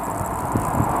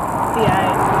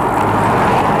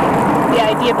the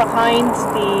idea behind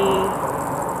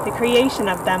the creation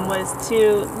of them was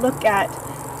to look at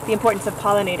the importance of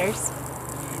pollinators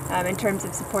in terms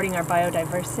of supporting our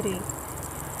biodiversity.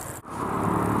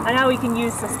 And how we can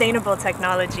use sustainable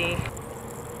technology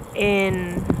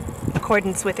in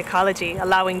accordance with ecology,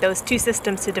 allowing those two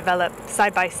systems to develop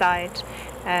side by side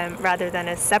rather than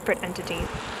as separate entities.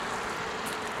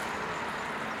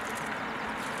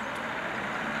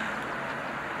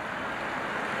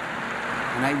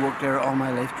 And I worked there all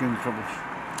my life during troubles.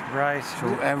 Right. So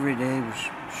every day was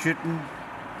shooting,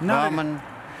 bombing.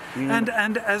 And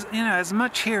as you know, as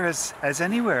much here as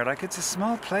anywhere. Like it's a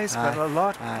small place, but a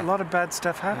lot of bad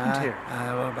stuff happened here.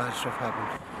 A lot of bad stuff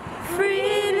happened.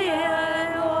 Freely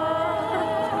I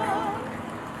walk,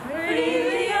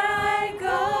 freely I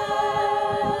go,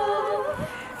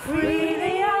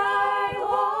 freely I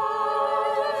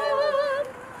walk,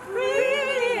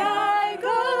 freely I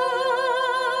go,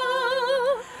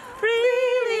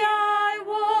 freely I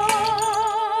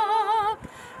walk,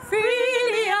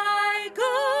 freely I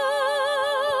go,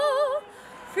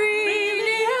 freely I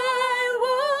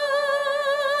walk, freely I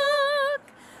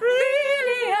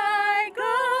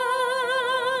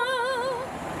go.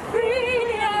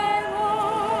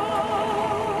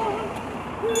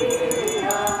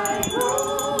 Freely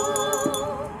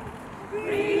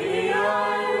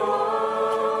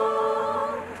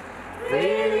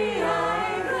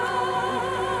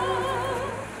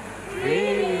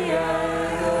I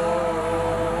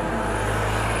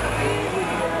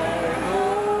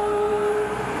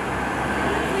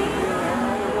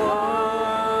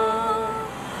walk,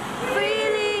 freely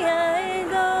I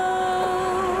go,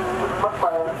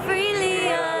 freely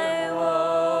I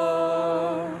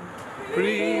walk,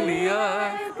 freely I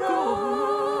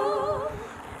go,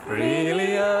 freely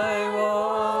I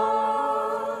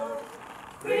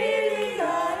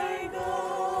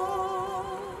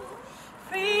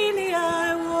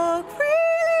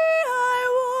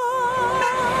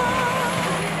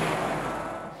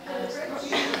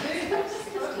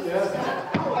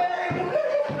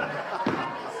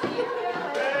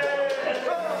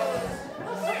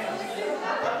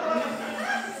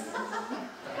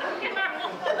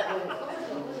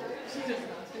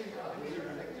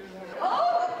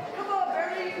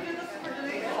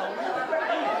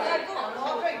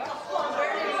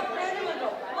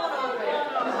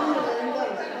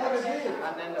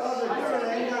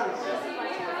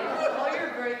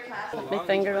My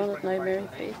finger on it now, Mary,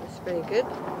 please. That's very good.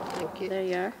 Thank you. There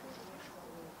you are.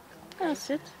 That's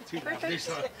it. Two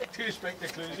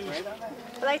spectacles.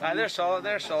 They're solid,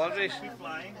 Reece.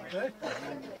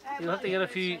 You'll have to get a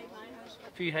few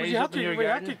hives up in your We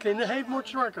have garden. to clean the hive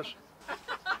much, Marcus.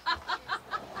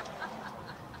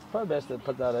 Probably best to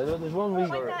put that out. There's one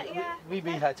wee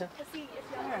bee hatching.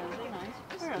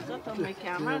 Where is it on my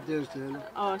camera?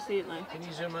 Oh, I see it now. Can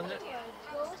you zoom in there?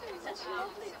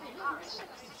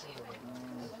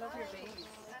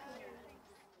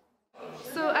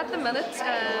 So at the minute,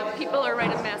 people are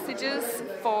writing messages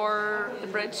for the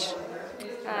bridge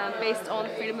based on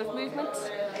freedom of movement.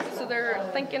 So they're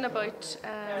thinking about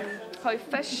how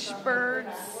fish,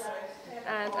 birds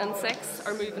and insects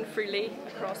are moving freely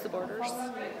across the borders.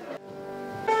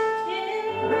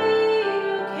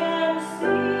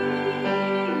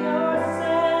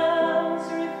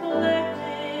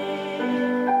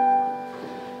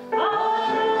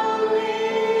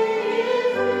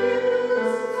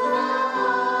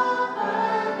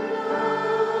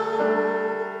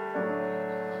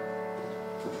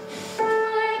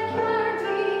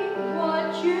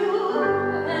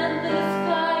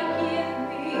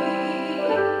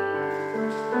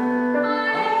 I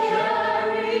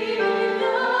carry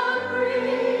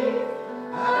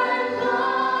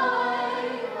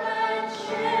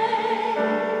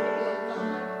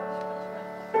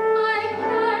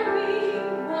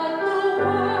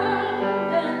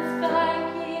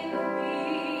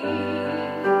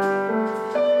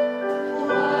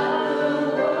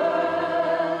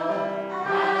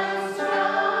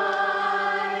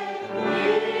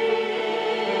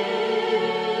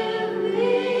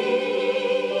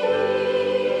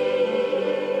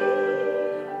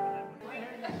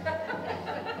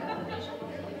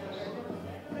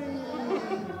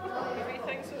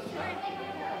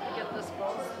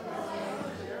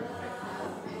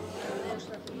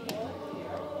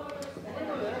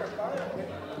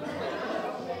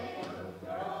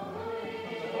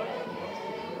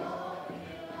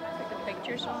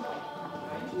some?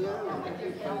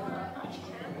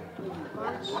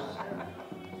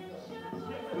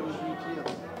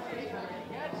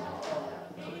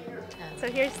 So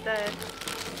here's the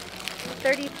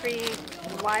 33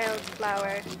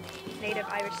 wildflower native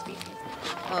Irish species.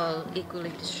 All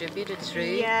equally distributed through?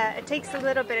 Yeah, it takes a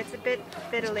little bit, it's a bit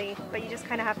fiddly, but you just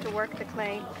kind of have to work the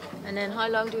clay. And then how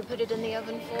long do we put it in the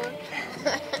oven for?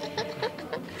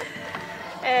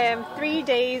 3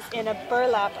 days in a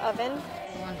burlap oven.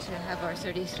 We want to have our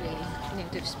 33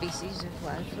 native species of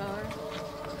wildflower.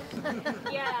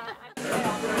 Yeah.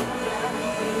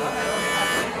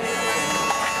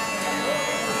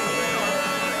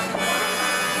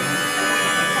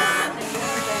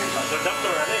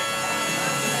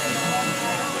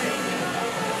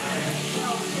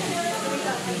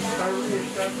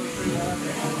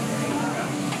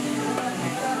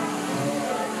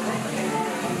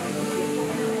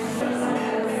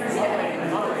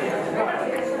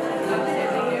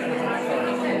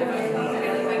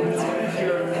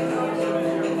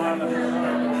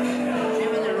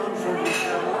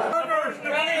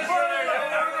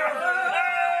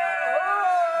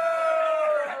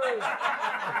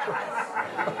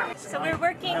 So we're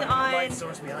working on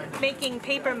making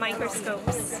paper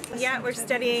microscopes. Yeah, we're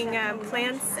studying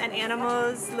plants and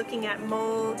animals, looking at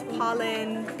mold,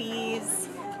 pollen, bees,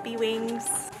 bee wings.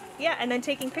 Yeah, and then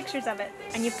taking pictures of it.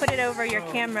 And you put it over your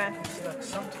camera.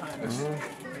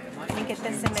 Let me get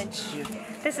this image.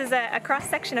 This is a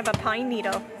cross-section of a pine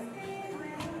needle.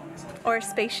 Or a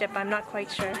spaceship, I'm not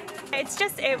quite sure. It's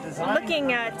just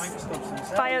looking at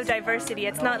biodiversity.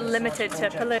 It's not limited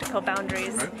to political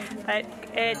boundaries, but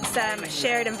it's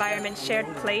shared environment, shared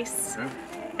place,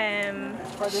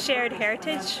 shared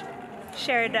heritage,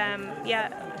 shared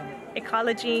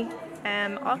ecology,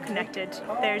 all connected.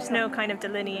 There's no kind of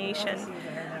delineation.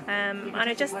 And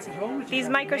these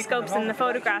microscopes and the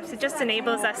photographs, it just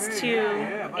enables us to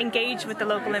engage with the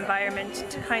local environment,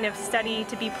 to kind of study,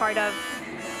 to be part of,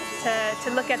 to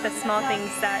look at the small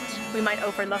things that we might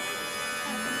overlook.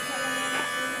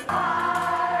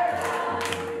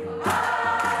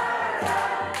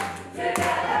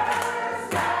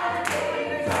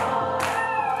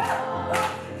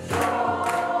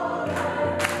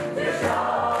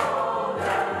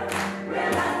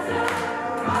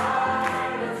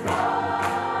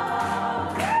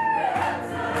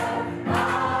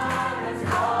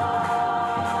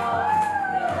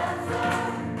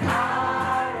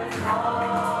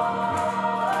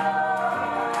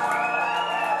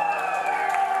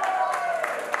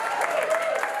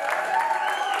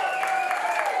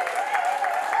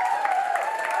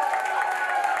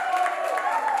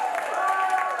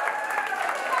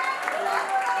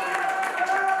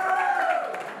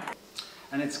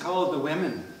 And it's called The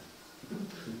Women.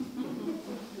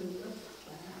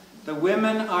 The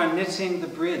women are knitting the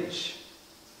bridge,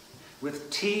 with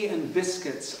tea and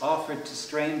biscuits offered to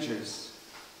strangers.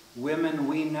 Women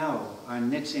we know are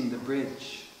knitting the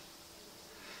bridge.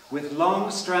 With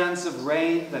long strands of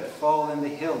rain that fall in the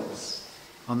hills,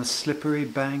 on the slippery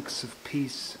banks of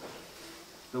peace,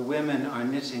 the women are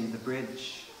knitting the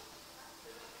bridge.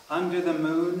 Under the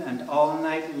moon and all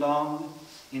night long,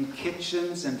 in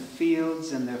kitchens and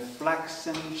fields in their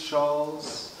flaxen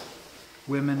shawls,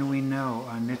 women we know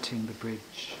are knitting the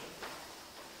bridge.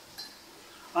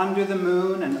 Under the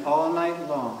moon and all night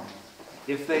long,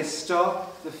 if they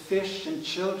stop, the fish and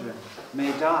children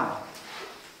may die.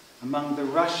 Among the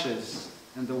rushes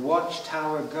and the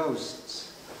watchtower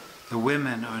ghosts, the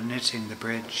women are knitting the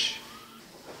bridge.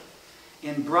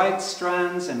 In bright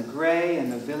strands and grey in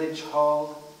the village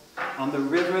hall, on the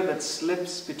river that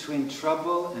slips between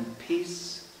trouble and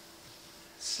peace,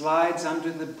 slides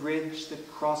under the bridge that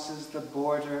crosses the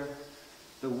border,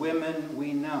 the women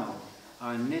we know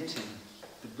are knitting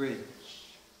the bridge.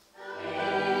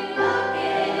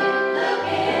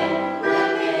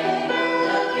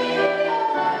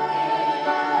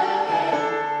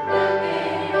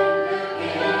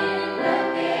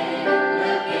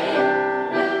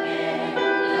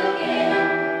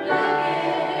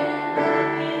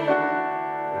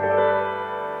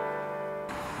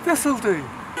 This'll do.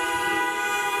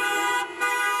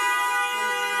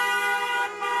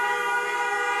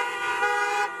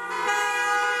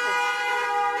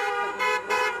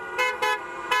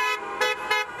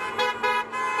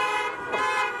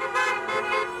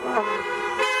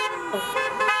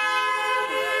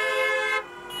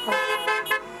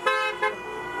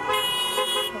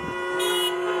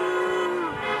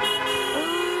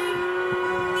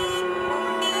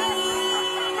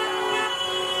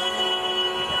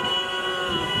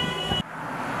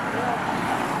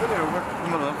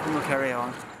 We'll carry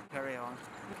on, carry on,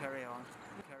 carry on.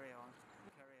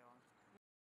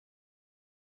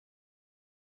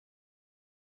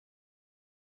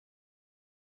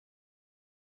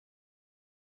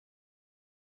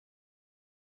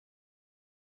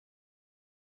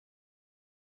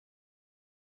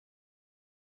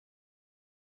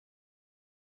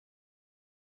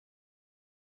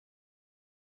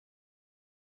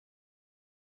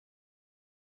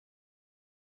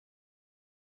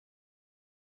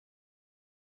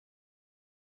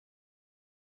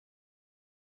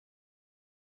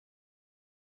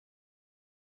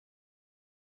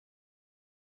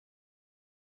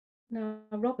 Now,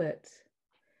 Robert,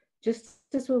 just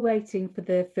as we're waiting for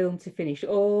the film to finish,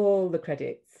 all the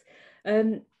credits,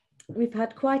 we've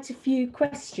had quite a few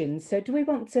questions. So do we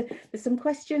want to, there's some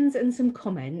questions and some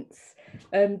comments.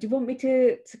 Do you want me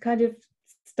to kind of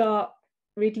start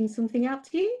reading something out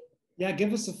to you? Yeah,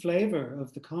 give us a flavour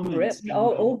of the comments.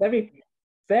 Oh, very,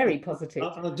 very positive.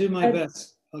 I'll do my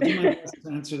best. I'll do my best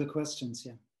to answer the questions,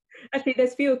 yeah. Actually,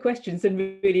 there's fewer questions than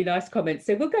really nice comments,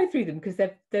 so we'll go through them because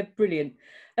they're brilliant.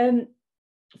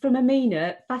 From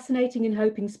Amina, fascinating and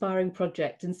hope-inspiring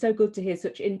project, and so good to hear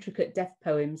such intricate death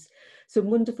poems. Some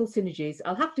wonderful synergies.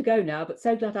 I'll have to go now, but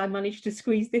so glad I managed to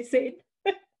squeeze this in.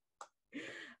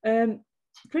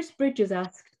 Chris Bridges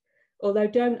asked, although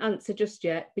don't answer just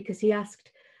yet, because he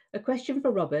asked, a question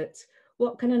for Robert,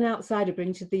 what can an outsider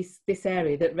bring to this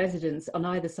area that residents on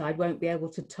either side won't be able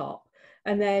to top?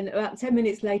 And then about 10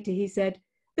 minutes later, he said,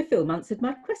 the film answered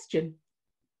my question.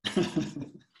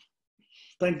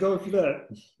 Thank God for that.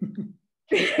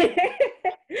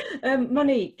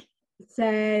 Monique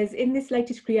says, in this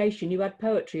latest creation, you add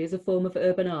poetry as a form of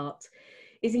urban art.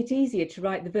 Is it easier to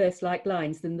write the verse-like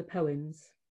lines than the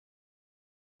poems?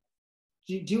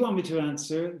 Do you want me to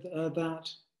answer that?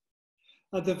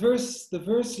 The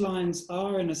verse lines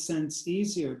are, in a sense,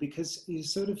 easier because you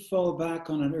sort of fall back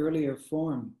on an earlier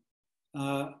form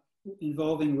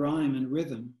involving rhyme and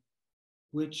rhythm,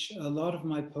 which a lot of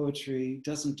my poetry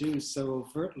doesn't do so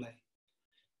overtly.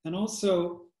 And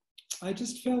also, I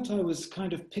just felt I was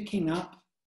kind of picking up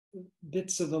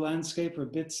bits of the landscape or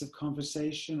bits of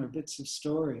conversation or bits of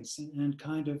stories and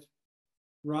kind of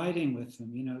writing with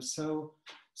them, you know. So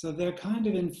they're kind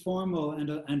of informal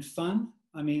and fun.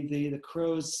 I mean, the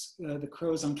crows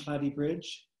on Clady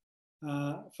Bridge,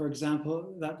 for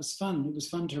example, that was fun. It was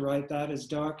fun to write that, as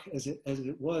dark as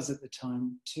it was at the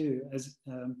time too.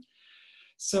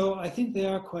 So I think they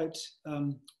are quite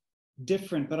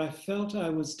different, but I felt I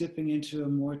was dipping into a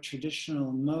more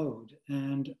traditional mode,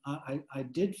 and I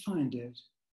did find it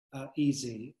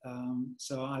easy.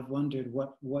 So I've wondered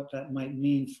what that might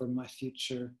mean for my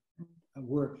future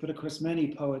work. But of course,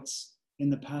 many poets in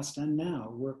the past and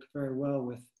now work very well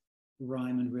with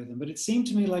rhyme and rhythm. But it seemed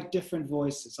to me like different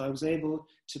voices. I was able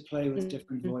to play with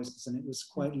different voices, and it was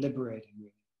quite liberating,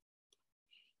 really.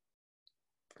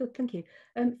 Good, thank you.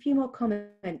 A few more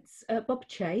comments. Bob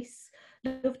Chase,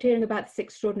 loved hearing about this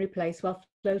extraordinary place while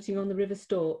floating on the River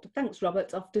Stort. Thanks,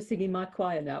 Robert, off to singing my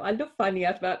choir now. I love finding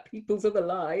out about people's other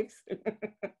lives.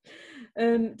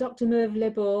 Dr. Merv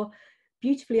Lebor,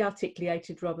 beautifully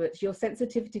articulated, Robert. Your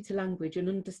sensitivity to language and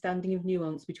understanding of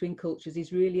nuance between cultures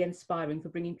is really inspiring for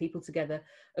bringing people together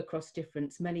across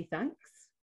difference. Many thanks.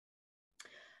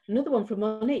 Another one from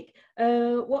Monique.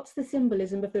 What's the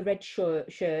symbolism of the red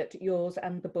shirt, yours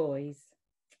and the boys?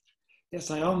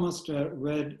 Yes, I almost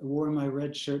wore my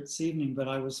red shirt this evening, but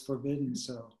I was forbidden,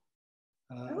 so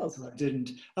I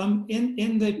didn't.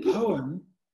 In the poem,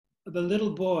 the little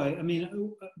boy, I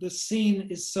mean, the scene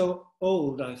is so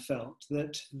old, I felt,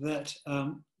 that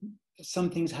some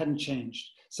things hadn't changed.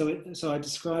 So I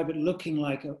describe it looking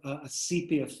like a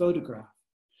sepia photograph.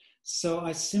 So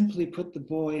I simply put the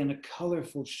boy in a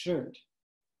colorful shirt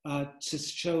to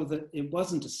show that it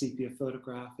wasn't a sepia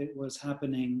photograph, it was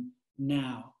happening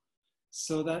now.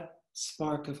 So that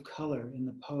spark of color in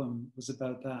the poem was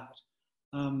about that.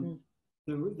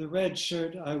 The red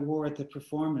shirt I wore at the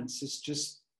performance is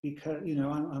just because, you know,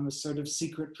 I'm a sort of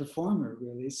secret performer,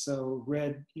 really. So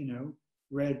red, you know,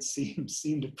 red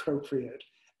seemed appropriate.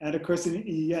 And of course,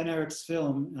 in Jan-Erik's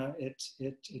film, it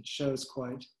shows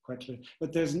quite clearly.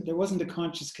 But there wasn't a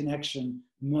conscious connection,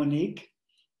 Monique,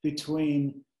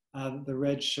 between the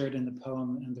red shirt in the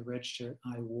poem and the red shirt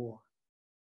I wore.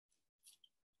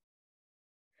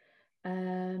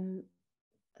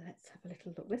 Let's have a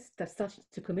little look. They're starting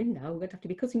to come in now. We're going to have to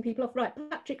be cutting people off. Right,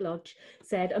 Patrick Lodge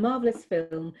said, a marvellous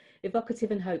film,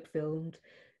 evocative and hope-filled.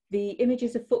 The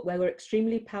images of footwear were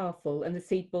extremely powerful, and the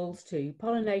seed balls too.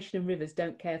 Pollination and rivers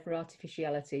don't care for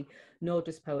artificiality, nor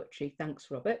does poetry. Thanks,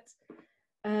 Robert.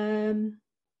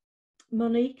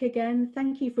 Monique, again,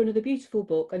 thank you for another beautiful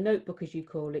book, a notebook as you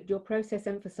call it. Your process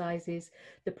emphasises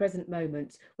the present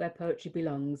moment where poetry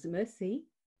belongs. Merci.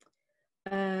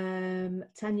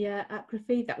 Tanya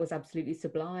Akrafy, that was absolutely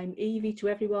sublime. Evie, to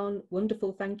everyone,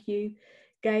 wonderful, thank you.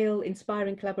 Gail,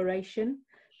 inspiring collaboration.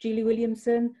 Julie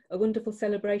Williamson, a wonderful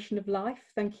celebration of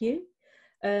life, thank you.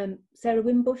 Sarah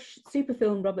Wimbush, super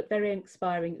film, Robert, very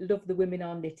inspiring, love the women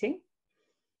are knitting.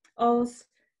 Oz,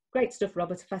 great stuff,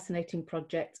 Robert, a fascinating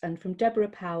project. And from Deborah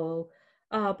Powell,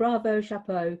 bravo,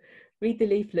 chapeau, read the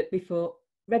leaflet before,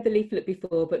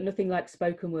 but nothing like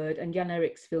spoken word, and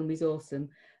Jan-Erik's film is awesome.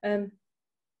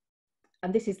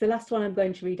 And this is the last one I'm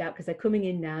going to read out because they're coming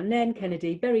in now. Nen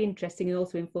Kennedy, very interesting and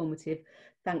also informative.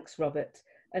 Thanks, Robert.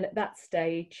 And at that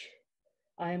stage,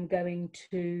 I am going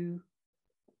to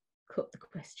cut the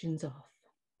questions off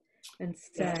and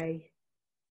say,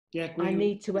 I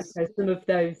need to echo some of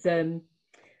those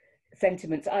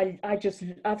sentiments.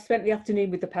 I've spent the afternoon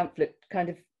with the pamphlet, kind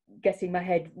of getting my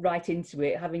head right into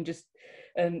it, having just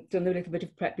done a little bit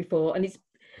of prep before, and it's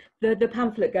the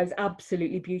pamphlet goes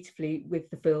absolutely beautifully with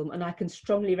the film, and I can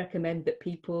strongly recommend that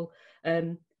people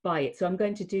buy it. So I'm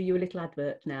going to do you a little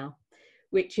advert now,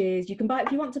 which is, you can buy,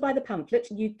 if you want to buy the pamphlet,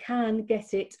 you can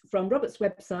get it from Robert's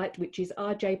website, which is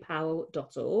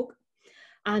rjpowell.org.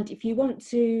 And if you want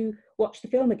to watch the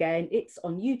film again, it's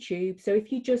on YouTube. So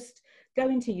if you just go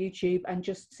into YouTube and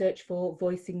just search for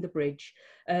Voicing the Bridge,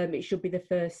 it should be the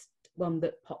first one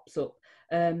that pops up.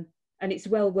 And it's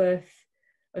well worth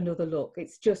another look.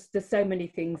 It's just, there's so many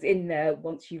things in there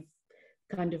once you've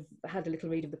kind of had a little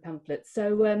read of the pamphlet.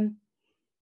 So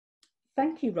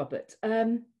thank you, Robert.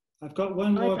 I've got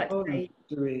one more poem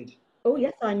to read. Oh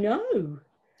yes, I know.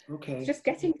 Okay. Just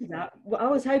getting to that. Well, I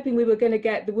was hoping we were going to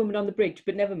get The Woman on the Bridge,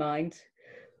 but never mind.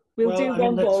 We'll do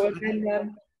one more and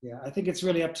then... Yeah, I think it's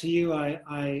really up to you.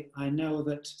 I know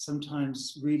that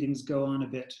sometimes readings go on a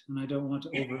bit, and I don't want to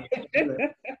overdo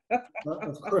it. But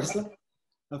of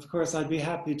course, I'd be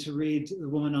happy to read The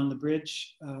Woman on the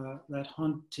Bridge, that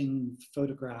haunting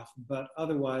photograph. But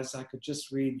otherwise, I could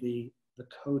just read the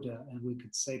coda, and we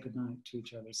could say goodnight to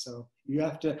each other. So you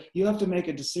have to make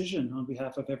a decision on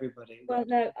behalf of everybody. Well,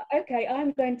 no, okay,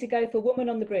 I'm going to go for Woman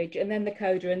on the Bridge, and then the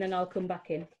coda, and then I'll come back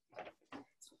in.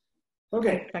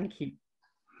 Okay. Thank you.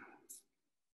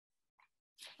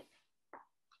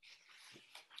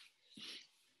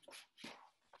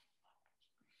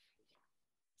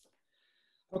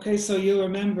 Okay, so you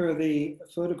remember the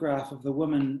photograph of the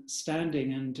woman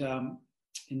standing and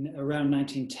in around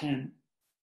 1910,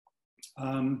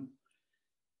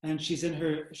 and she's in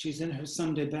her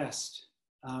Sunday best,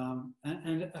 and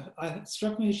it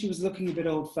struck me she was looking a bit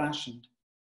old-fashioned,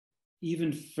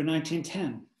 even for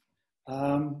 1910.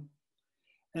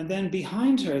 And then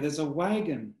behind her, there's a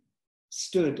wagon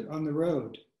stood on the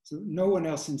road, so no one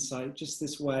else in sight, just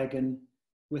this wagon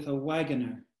with a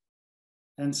wagoner,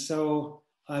 and so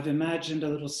I've imagined a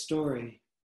little story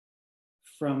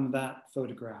from that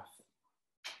photograph,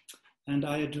 and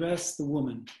I address the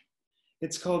woman.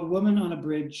 It's called Woman on a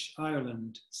Bridge,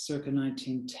 Ireland, circa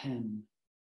 1910,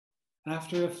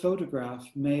 after a photograph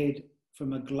made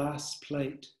from a glass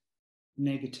plate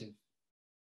negative.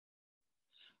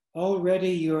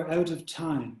 Already you're out of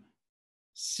time,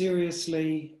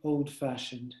 seriously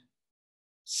old-fashioned.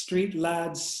 Street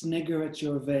lads snigger at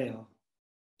your veil,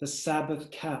 the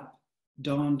Sabbath cap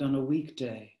dawned on a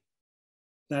weekday,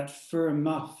 that fur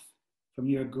muff from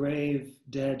your grave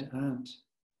dead aunt.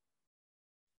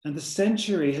 And the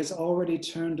century has already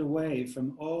turned away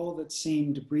from all that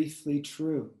seemed briefly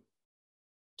true,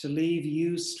 to leave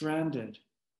you stranded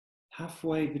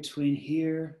halfway between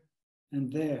here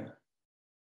and there,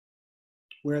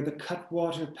 where the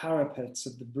cutwater parapets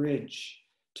of the bridge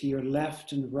to your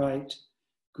left and right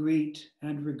greet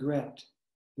and regret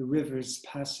the river's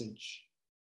passage.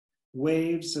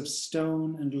 Waves of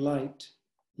stone and light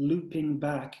looping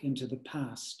back into the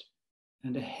past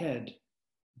and ahead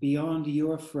beyond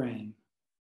your frame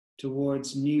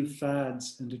towards new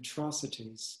fads and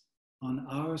atrocities on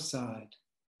our side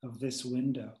of this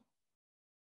window.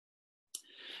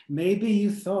 Maybe you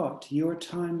thought your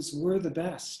times were the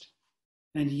best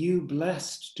and you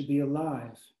blessed to be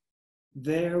alive,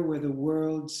 there where the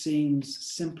world seems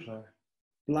simpler,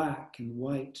 black and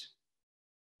white.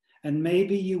 And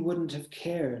maybe you wouldn't have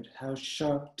cared how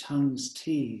sharp tongues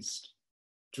teased,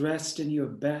 dressed in your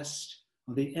best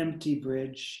on the empty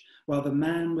bridge, while the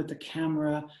man with the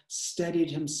camera steadied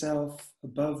himself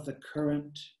above the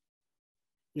current.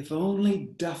 If only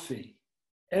Duffy,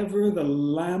 ever the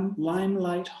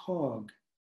limelight hog,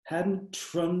 hadn't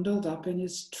trundled up in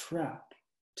his trap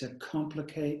to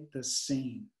complicate the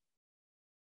scene.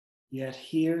 Yet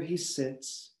here he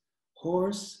sits,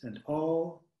 horse and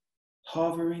all,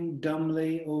 hovering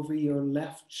dumbly over your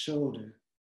left shoulder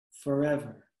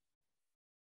forever.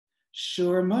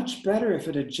 Sure, much better if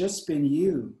it had just been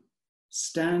you,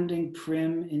 standing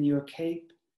prim in your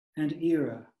cape and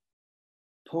era,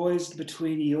 poised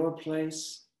between your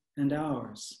place and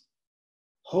ours,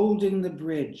 holding the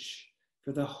bridge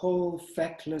for the whole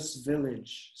feckless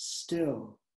village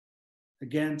still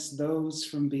against those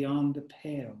from beyond the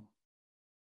pale,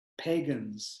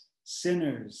 pagans,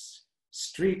 sinners,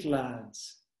 street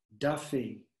lads,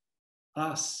 Duffy,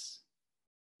 us,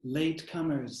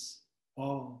 latecomers,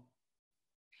 all.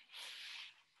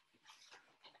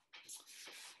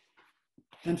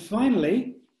 And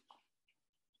finally,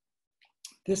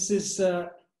 this is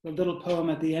a little poem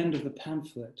at the end of the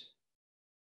pamphlet,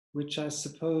 which I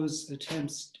suppose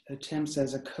attempts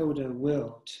as a coda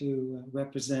will to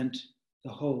represent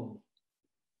the whole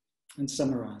and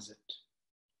summarize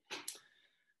it.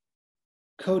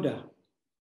 Coda.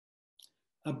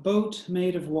 A boat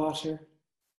made of water,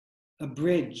 a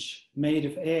bridge made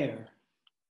of air,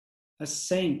 a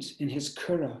saint in his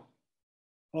curragh,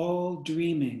 all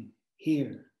dreaming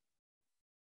here.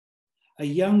 A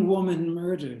young woman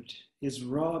murdered is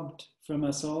robbed from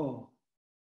us all,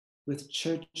 with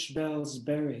church bells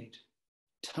buried,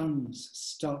 tongues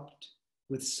stopped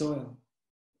with soil.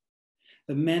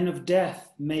 The men of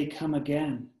death may come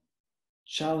again,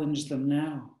 challenge them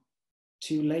now,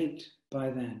 too late by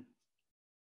then.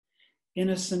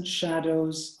 Innocent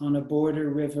shadows on a border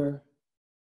river,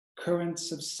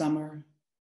 currents of summer,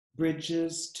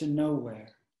 bridges to nowhere,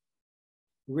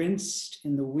 rinsed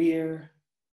in the weir,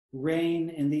 rain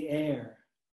in the air.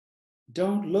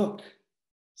 Don't look,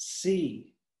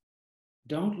 see,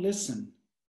 don't listen,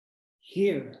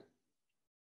 hear.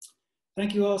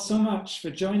 Thank you all so much for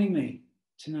joining me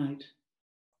tonight.